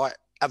 right?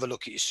 Have a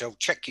look at yourself.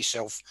 Check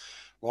yourself,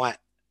 right?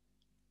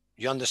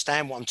 You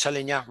understand what I'm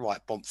telling you?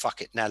 Right, boom,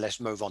 fuck it. Now let's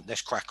move on.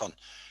 Let's crack on.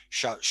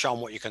 Show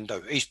him what you can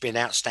do. He's been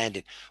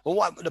outstanding.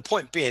 The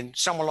point being,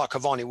 someone like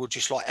Cavani will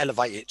just like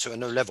elevate it to a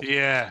new level.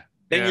 Yeah.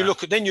 Then you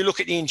look at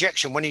the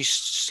injection when he's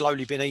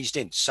slowly been eased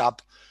in.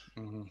 Sub,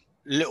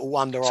 little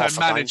wonder So half a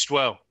managed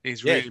well.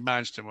 He's Yeah. really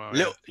managed him well.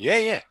 Little,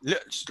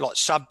 like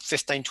sub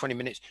 15, 20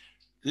 minutes.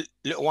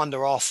 Little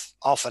under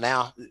half an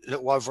hour,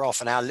 little over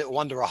half an hour, little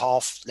under a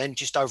half, then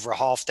just over a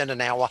half, then an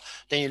hour.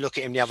 Then you look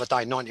at him the other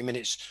day, 90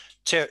 minutes,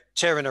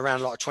 tearing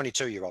around like a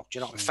 22-year-old.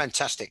 You know,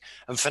 fantastic.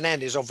 And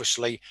Fernandez,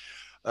 obviously,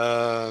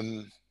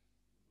 always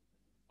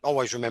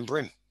remember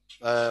him.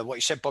 What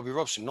you said, Bobby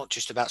Robson, not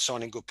just about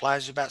signing good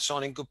players, it's about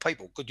signing good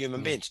people, good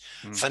human beings.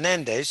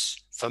 Fernandez,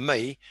 for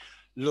me,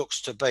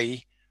 looks to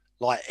be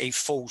like he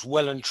falls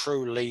well and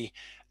truly,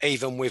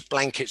 even with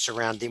blankets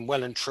around him,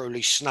 well and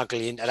truly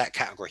snugly into that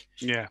category.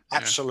 Yeah.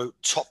 Absolute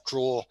top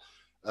drawer,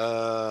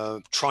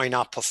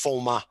 trainer,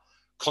 performer,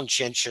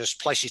 conscientious,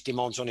 places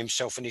demands on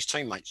himself and his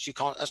teammates. You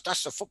can't,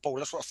 that's the football.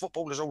 That's what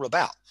football is all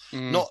about.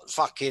 Not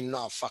fucking,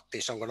 oh, fuck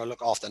this, I'm going to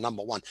look after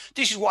number one.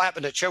 This is what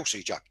happened at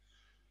Chelsea, Joe.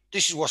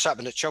 This is what's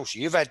happened at Chelsea.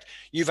 You've had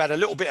a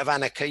little bit of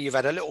anarchy. You've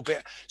had a little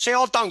bit. See,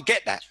 I don't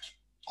get that.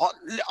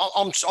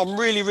 I'm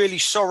really, really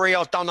sorry.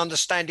 I don't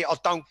understand it. I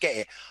don't get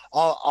it.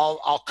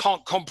 I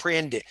can't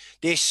comprehend it.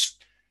 This,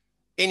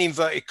 in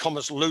inverted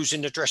commas,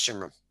 losing the dressing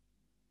room.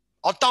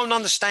 I don't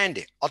understand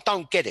it. I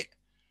don't get it.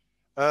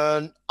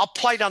 I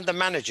played under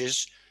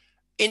managers,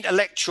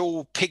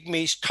 intellectual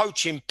pygmies,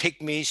 coaching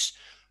pygmies,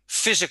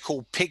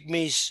 physical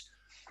pygmies,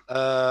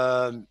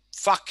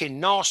 fucking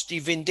nasty,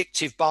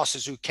 vindictive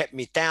bastards who kept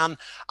me down,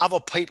 other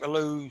people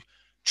who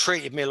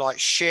treated me like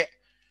shit.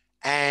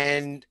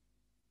 And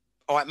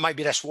all right,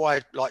 maybe that's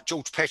why, like,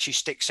 George Petrie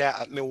sticks out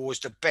at Millwall as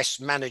the best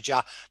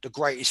manager, the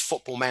greatest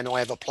football man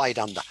I ever played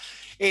under.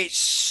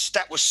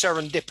 That was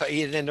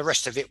serendipity, and then the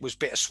rest of it was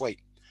bittersweet.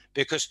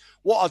 Because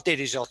what I did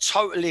is I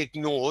totally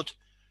ignored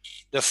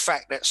the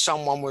fact that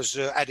someone was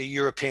at a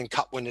European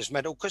Cup winners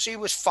medal, because he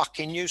was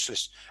fucking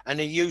useless and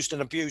he used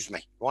and abused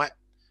me, right?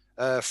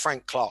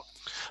 Frank Clark.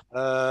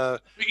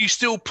 But you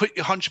still put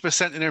your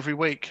 100% in every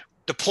week.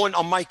 The point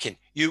I'm making,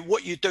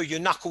 what you do, you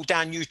knuckle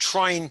down, you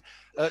train.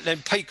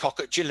 Then Peacock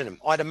at Gillingham.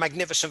 I had a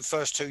magnificent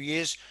first 2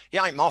 years. It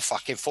ain't my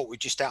fucking fault we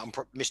just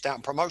missed out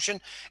on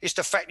promotion. It's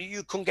the fact that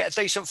you couldn't get a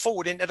decent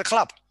forward into the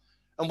club.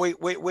 And we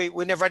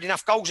never had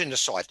enough goals in the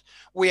side.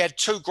 We had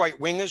two great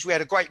wingers. We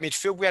had a great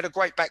midfield. We had a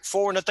great back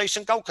four and a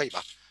decent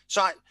goalkeeper.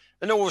 So,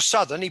 and all of a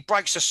sudden, he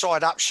breaks the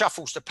side up,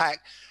 shuffles the pack,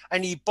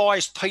 and he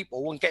buys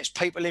people and gets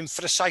people in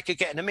for the sake of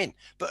getting them in.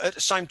 But at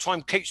the same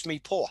time, keeps me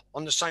poor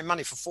on the same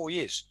money for 4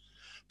 years.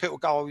 People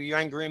go, "Oh, you're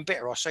angry and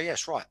bitter." I say,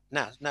 "Yes, right.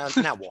 Now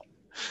what?"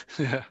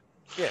 Yeah,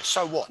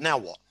 so what? Now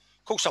what?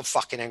 Of course I'm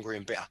fucking angry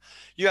and bitter.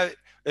 You know,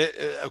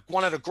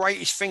 one of the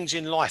greatest things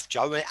in life,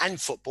 Joe, and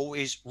football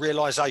is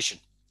realisation,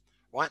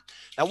 right?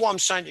 Now, what I'm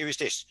saying to you is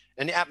this,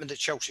 and it happened at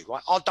Chelsea,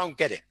 right? I don't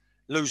get it,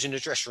 losing the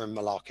dressing room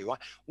malarkey, right?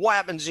 What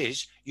happens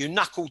is you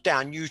knuckle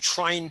down, you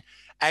train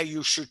how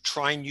you should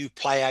train, you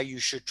play how you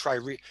should play,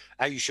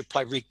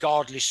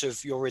 regardless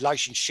of your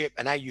relationship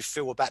and how you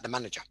feel about the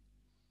manager.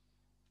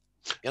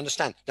 You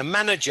understand? The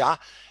manager...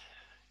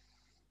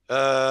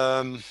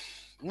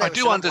 I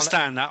do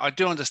understand that. I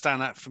do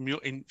understand that from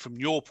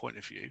your point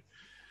of view,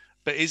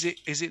 but is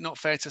it not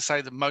fair to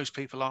say that most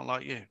people aren't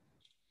like you?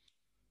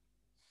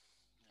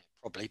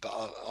 Probably,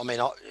 but I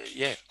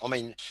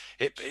mean,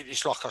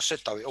 it's like I said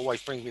though. It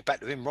always brings me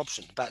back to him,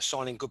 Robson, about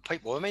signing good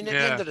people. I mean, at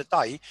the end of the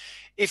day,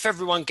 if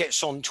everyone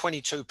gets on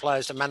 22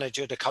 players, the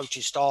manager, the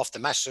coaching staff, the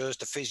masseurs,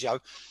 the physio,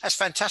 that's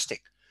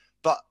fantastic.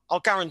 But I'll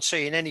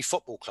guarantee in any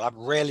football club,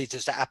 rarely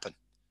does that happen.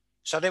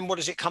 So then, what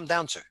does it come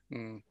down to?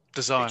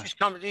 Desire.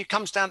 It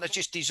comes down to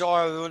just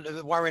desire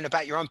and worrying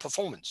about your own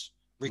performance,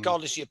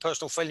 regardless of your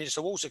personal feelings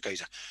towards the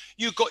geezer.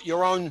 You've got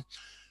your own.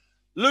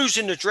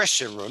 Losing the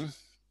dressing room,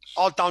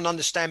 I don't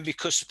understand,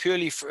 because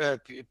purely from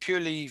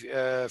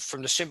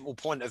the simple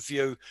point of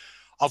view,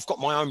 I've got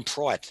my own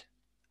pride.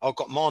 I've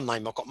got my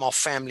name. I've got my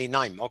family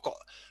name.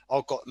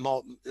 I've got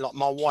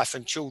my wife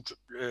and children.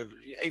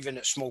 Even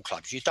at small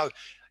clubs, you don't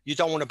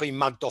want to be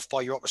mugged off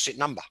by your opposite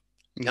number.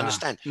 You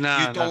understand? You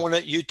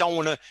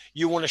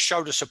want to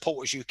show the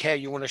supporters you care.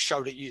 You want to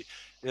show that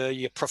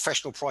your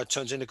professional pride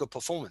turns into good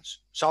performance.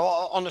 So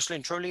honestly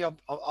and truly, I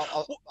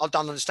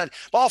don't understand.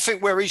 But I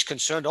think where he's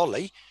concerned,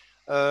 Ollie,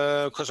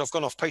 because I've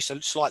gone off piece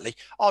slightly,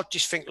 I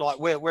just think like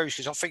where he's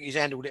concerned, I think he's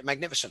handled it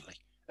magnificently.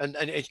 And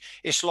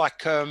it's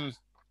like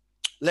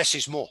less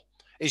is more.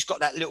 He's got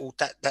that little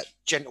that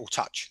gentle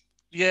touch.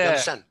 Yeah, you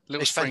understand?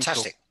 It's sprinkle.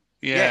 Fantastic.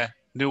 Yeah,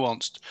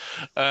 nuanced.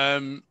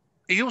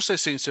 He also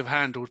seems to have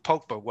handled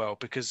Pogba well,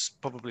 because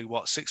probably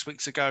 6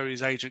 weeks ago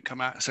his agent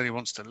come out and said he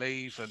wants to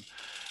leave, and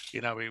he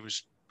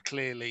was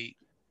clearly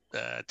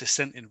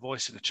dissenting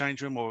voice in the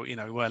change room, or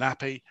weren't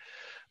happy,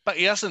 but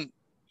he hasn't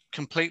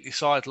completely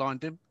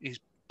sidelined him. He's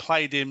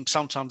played him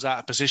sometimes out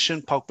of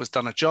position. Pogba's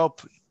done a job.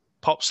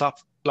 Pops up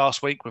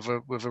last week with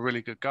a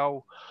really good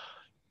goal.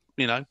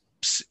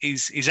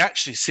 He's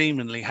actually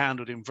seemingly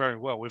handled him very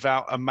well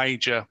without a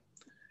major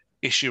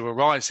issue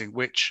arising,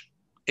 which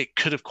it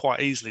could have quite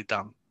easily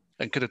done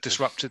and could have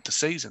disrupted the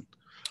season.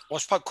 Well, I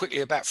spoke quickly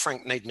about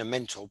Frank needing a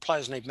mentor.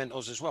 Players need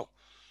mentors as well.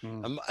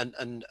 And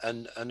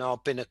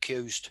I've been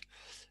accused.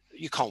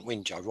 You can't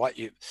win, Joe, right?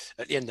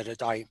 At the end of the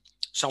day,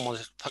 a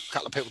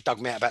couple of people dug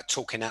me out about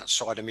talking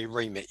outside of me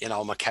remit. You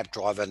know, I'm a cab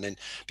driver, and then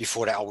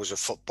before that I was a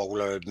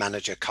footballer,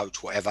 manager,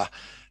 coach, whatever.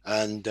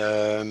 And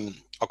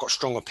I've got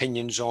strong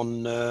opinions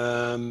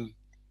on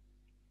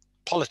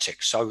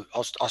politics, so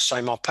I'll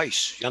say my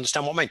piece. You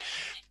understand what I mean?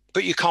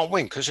 But you can't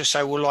win because they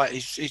say, well,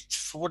 like,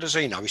 what does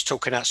he know? He's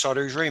talking outside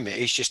of his remit.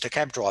 He's just a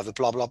cab driver,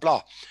 blah, blah,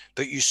 blah.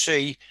 But you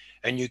see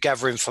and you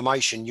gather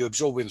information, you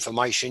absorb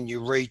information, you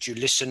read, you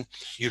listen,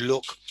 you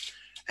look.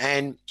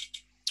 And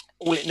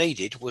all it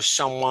needed was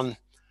someone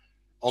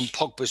on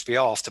Pogba's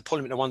behalf to pull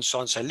him to one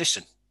side and say,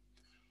 listen,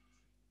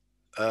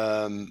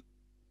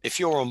 if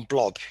you're on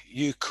Blob,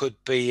 you could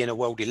be in a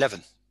World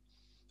 11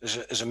 as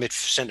a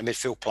centre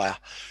midfield player.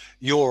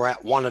 You're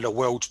at one of the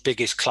world's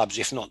biggest clubs,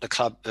 if not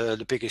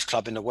the biggest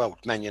club in the world,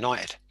 Man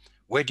United.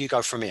 Where do you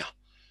go from here?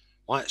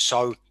 Right.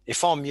 So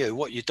if I'm you,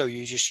 what you do,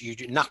 you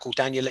knuckle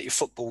down, you let your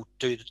football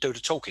do the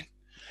talking.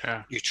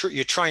 Yeah.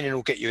 Your training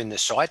will get you in the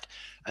side,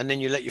 and then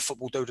you let your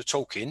football do the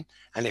talking.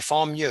 And if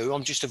I'm you,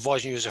 I'm just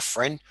advising you as a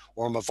friend,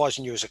 or I'm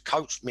advising you as a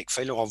coach, Mick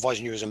Phelan, or I'm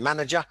advising you as a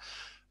manager,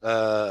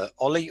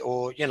 Ollie,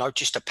 or, you know,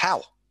 just a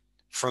pal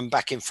from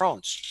back in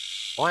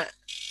France. Right.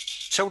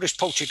 Tell this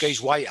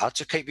Portuguese waiter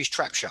to keep his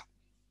trap shut.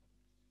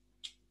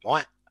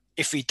 Right?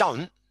 If he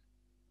don't,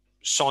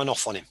 sign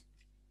off on him.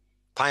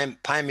 Pay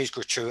him his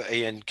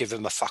gratuity and give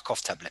him a fuck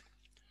off tablet.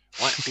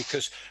 Right?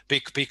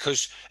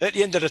 Because at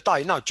the end of the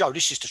day, no, Joe,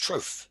 this is the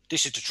truth.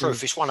 This is the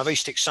truth. It's one of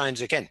Eastic's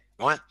sayings again,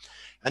 right?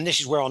 And this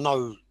is where I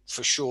know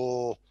for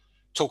sure,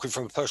 talking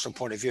from a personal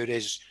point of view,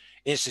 there's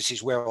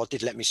instances where I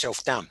did let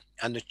myself down.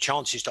 And the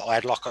chances that I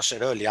had, like I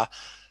said earlier,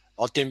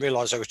 I didn't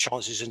realise there were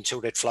chances until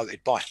they'd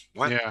floated by.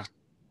 Right? Yeah.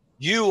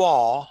 You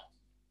are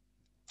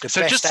the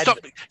so best. Just stop.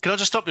 Can I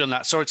just stop you on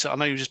that? Sorry, I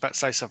know you were just about to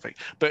say something,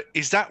 but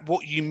is that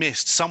what you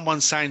missed?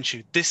 Someone saying to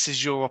you, "This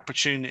is your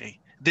opportunity.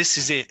 This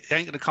is it. It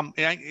ain't gonna come.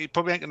 It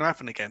probably ain't gonna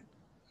happen again."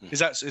 Is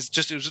that? It was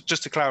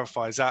just to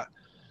clarify. Is that?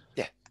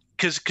 Yeah.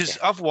 Because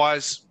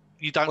otherwise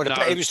you don't know.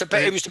 It was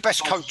the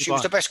best coach. He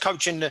was the best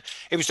coach in the.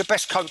 It was the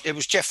best coach. It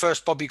was Jeff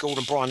Hurst, Bobby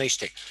Gould, Brian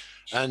Eastick,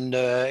 and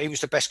he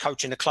was the best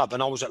coach in the club.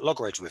 And I was at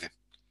Loggerheads with him.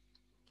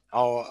 I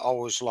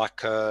was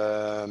like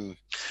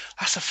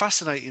that's a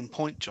fascinating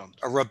point, John.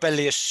 A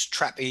rebellious,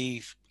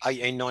 trappy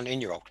 18,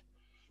 19-year-old,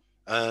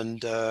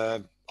 and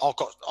I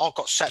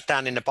got sat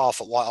down in the bath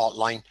at White Hart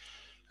Lane.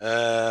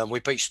 We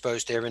beat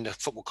Spurs there in the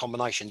football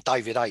combination.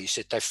 David A. He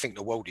said they think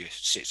the world of you.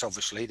 Sits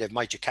obviously they've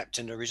made you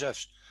captain of the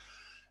reserves,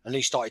 and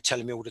he started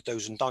telling me all the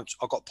do's and don'ts.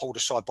 I got pulled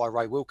aside by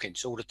Ray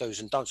Wilkins. All the do's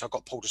and don'ts. I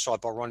got pulled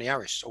aside by Ronnie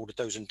Harris. All the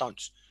do's and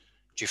don'ts.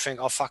 Do you think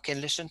I fucking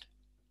listened?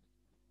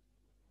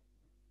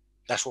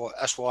 That's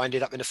why I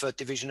ended up in the third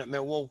division at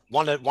Millwall.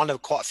 One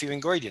of quite a few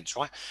ingredients,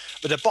 right?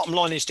 But the bottom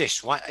line is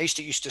this, right?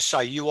 Easter used to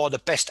say, you are the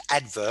best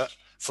advert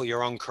for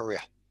your own career.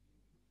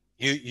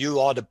 You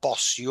are the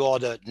boss. You are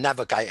the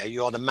navigator.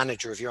 You are the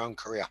manager of your own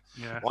career,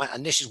 right?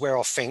 And this is where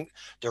I think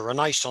the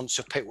renaissance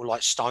of people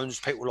like Stones,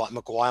 people like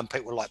Maguire, and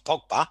people like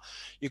Pogba,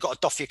 you got to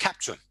doff your cap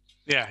to them.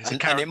 Yeah,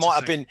 and it might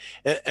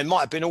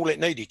have been all it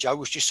needed, Joe,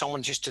 was just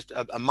someone,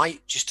 a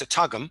mate, just to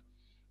tug them,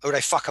 who they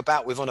fuck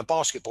about with on a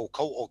basketball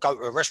court or go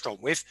to a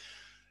restaurant with.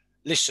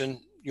 Listen,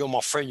 you're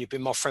my friend. You've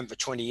been my friend for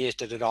 20 years.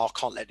 I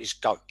can't let this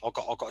go. I've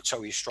got to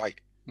tell you straight.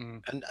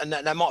 And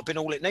that might have been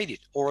all it needed,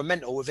 or a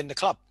mentor within the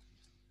club.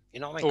 You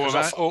know what I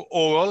mean?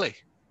 Or Ollie.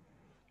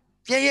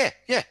 Yeah.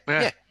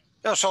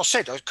 That's what I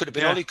said. It could have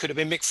been Ollie, could have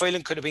been Mick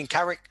Phelan, could have been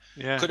Carrick,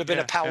 could have been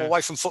a power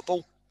away from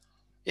football.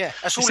 Yeah,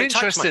 that's all it takes.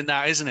 It's interesting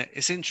that, isn't it?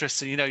 It's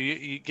interesting. You know,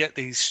 you get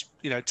these,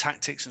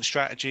 tactics and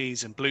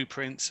strategies and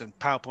blueprints and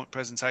PowerPoint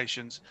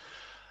presentations.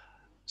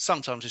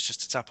 Sometimes it's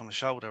just a tap on the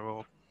shoulder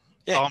or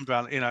arm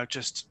around,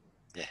 just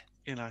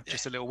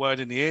a little word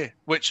in the ear,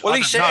 which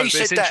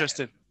it's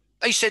interesting.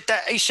 He said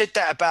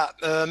that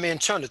about me and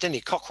Turner, didn't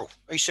he? Cockerell.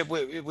 He said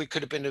we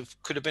could have been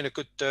a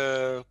good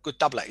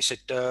doublet. He said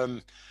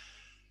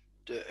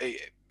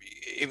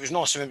it was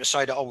nice of him to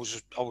say that I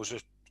was a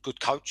good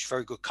coach,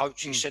 very good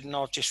coach. He said, and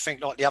I just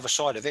think like the other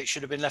side of it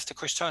should have been left to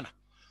Chris Turner.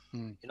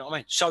 You know what I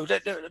mean? So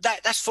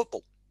that's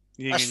football.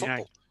 That's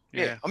football.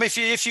 Yeah. I mean,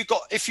 if you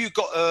got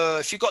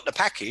the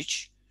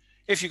package,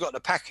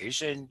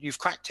 then you've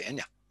cracked it,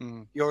 ain't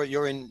you?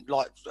 You're in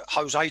like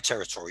Jose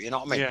territory. You know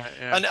what I mean?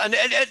 Yeah. And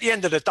at the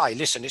end of the day,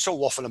 listen, it's all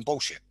waffle and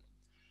bullshit,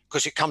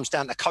 because it comes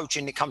down to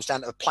coaching. It comes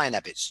down to playing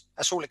habits.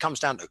 That's all it comes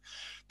down to.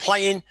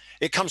 Playing.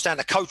 It comes down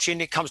to coaching.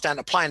 It comes down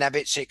to playing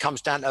habits. It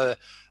comes down to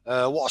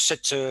what I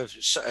said to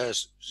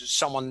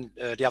someone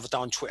the other day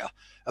on Twitter: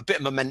 a bit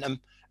of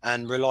momentum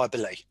and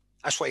reliability.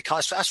 That's what it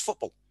comes. That's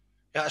football.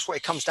 Yeah, that's what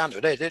it comes down to.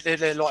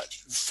 They're like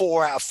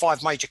 4 out of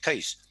 5 major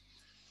keys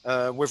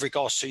with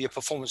regards to your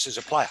performance as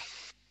a player,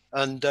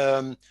 and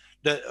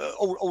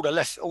all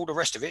the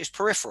rest of it is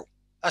peripheral.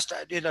 That's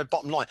the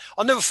bottom line.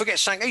 I'll never forget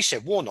something he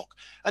said, Warnock,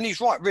 and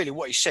he's right, really,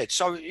 what he said.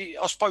 So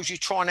I suppose you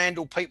try and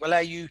handle people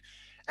how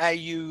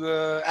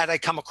they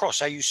come across,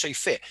 how you see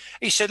fit.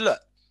 He said, look,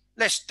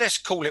 let's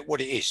call it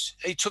what it is.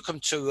 He took them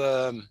to,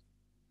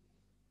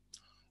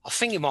 I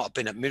think he might have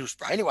been at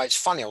Middlesbrough. Anyway, it's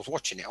funny. I was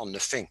watching it on the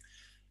thing.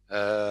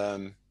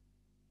 Might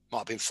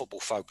have been Football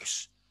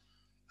Focus.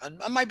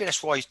 and maybe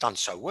that's why he's done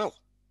so well.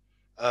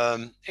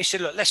 He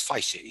said, look, let's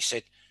face it. He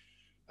said,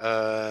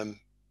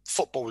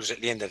 footballers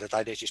at the end of the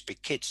day, they're just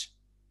big kids.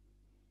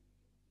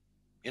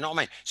 You know what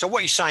I mean? So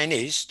what he's saying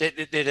is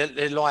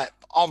they're like,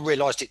 I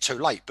realised it too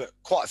late, but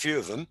quite a few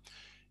of them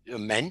are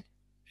men,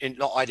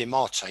 like I had in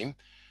my team.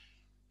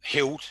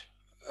 Hild,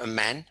 a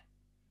man,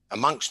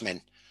 amongst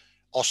men.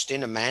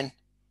 Austin, a man.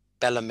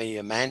 Bellamy,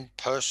 a man.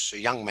 Pearce, a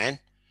young man.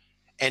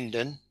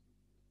 Endon,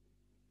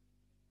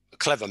 a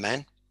clever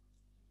man.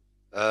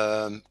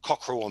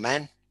 Cockerell, a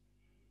man.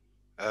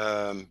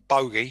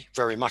 Bogey,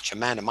 very much a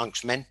man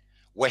amongst men.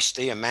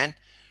 Westy, a man.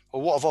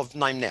 Well, what have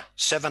I named now?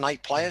 7,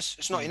 8 players?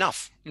 It's not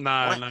enough. No,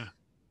 right?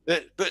 no.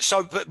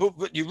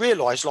 But you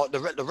realise, like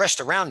the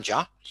rest around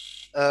you,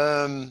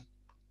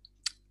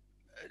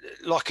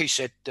 like he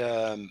said,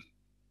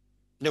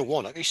 Neil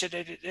Warnock, he said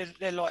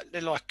they're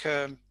like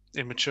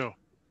Immature.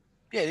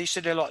 Yeah, he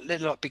said they're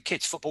like big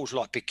kids. Football's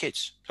like big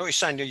kids. So he's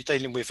saying you're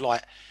dealing with,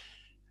 like,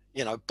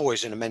 you know,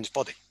 boys in a men's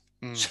body.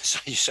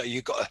 So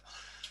you've got to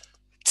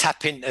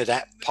tap into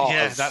that part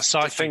of that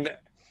psyche. the thing.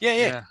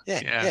 Yeah.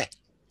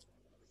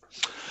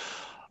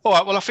 All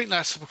right. Well, I think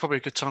that's probably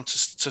a good time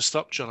to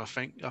stop, John. I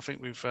think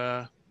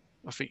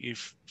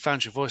you've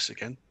found your voice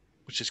again,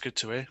 which is good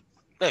to hear.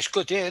 That's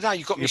good. Yeah, no,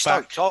 you got me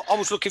stoked. I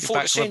was looking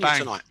forward to seeing you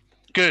tonight.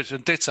 Good,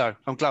 and ditto.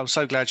 I'm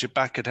so glad you're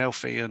back and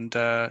healthy, and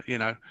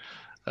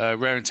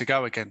raring to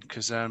go again,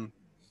 because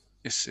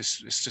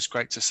it's just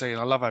great to see,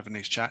 and I love having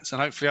these chats,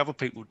 and hopefully other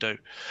people do.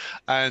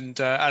 And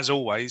as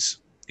always,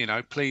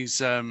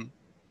 please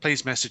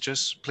message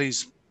us,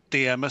 please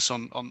DM us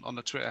on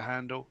the Twitter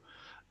handle.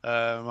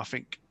 I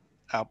think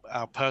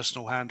our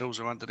personal handles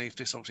are underneath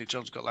this. Obviously,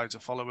 John's got loads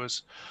of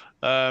followers.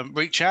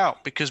 Reach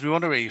out, because we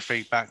want to hear your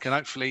feedback, and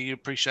hopefully you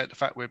appreciate the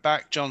fact we're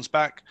back. John's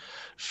back,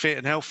 fit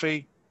and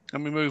healthy,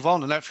 and we move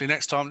on. And hopefully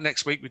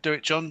next week we do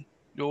it, John.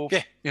 You're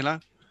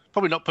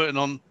probably not putting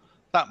on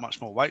that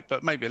much more weight,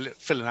 but maybe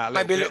filling out a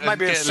little bit.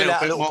 Maybe fill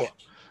out a little bit.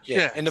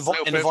 Yeah, in the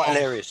vital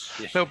areas.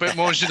 A little bit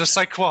more je ne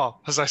sais quoi,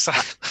 as I say.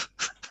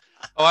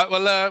 All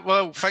right.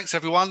 Well, thanks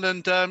everyone,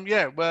 and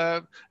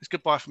it's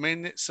goodbye for me,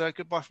 and it's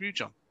goodbye for you,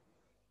 John.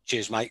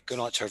 Cheers, mate. Good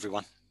night to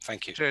everyone.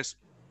 Thank you. Cheers.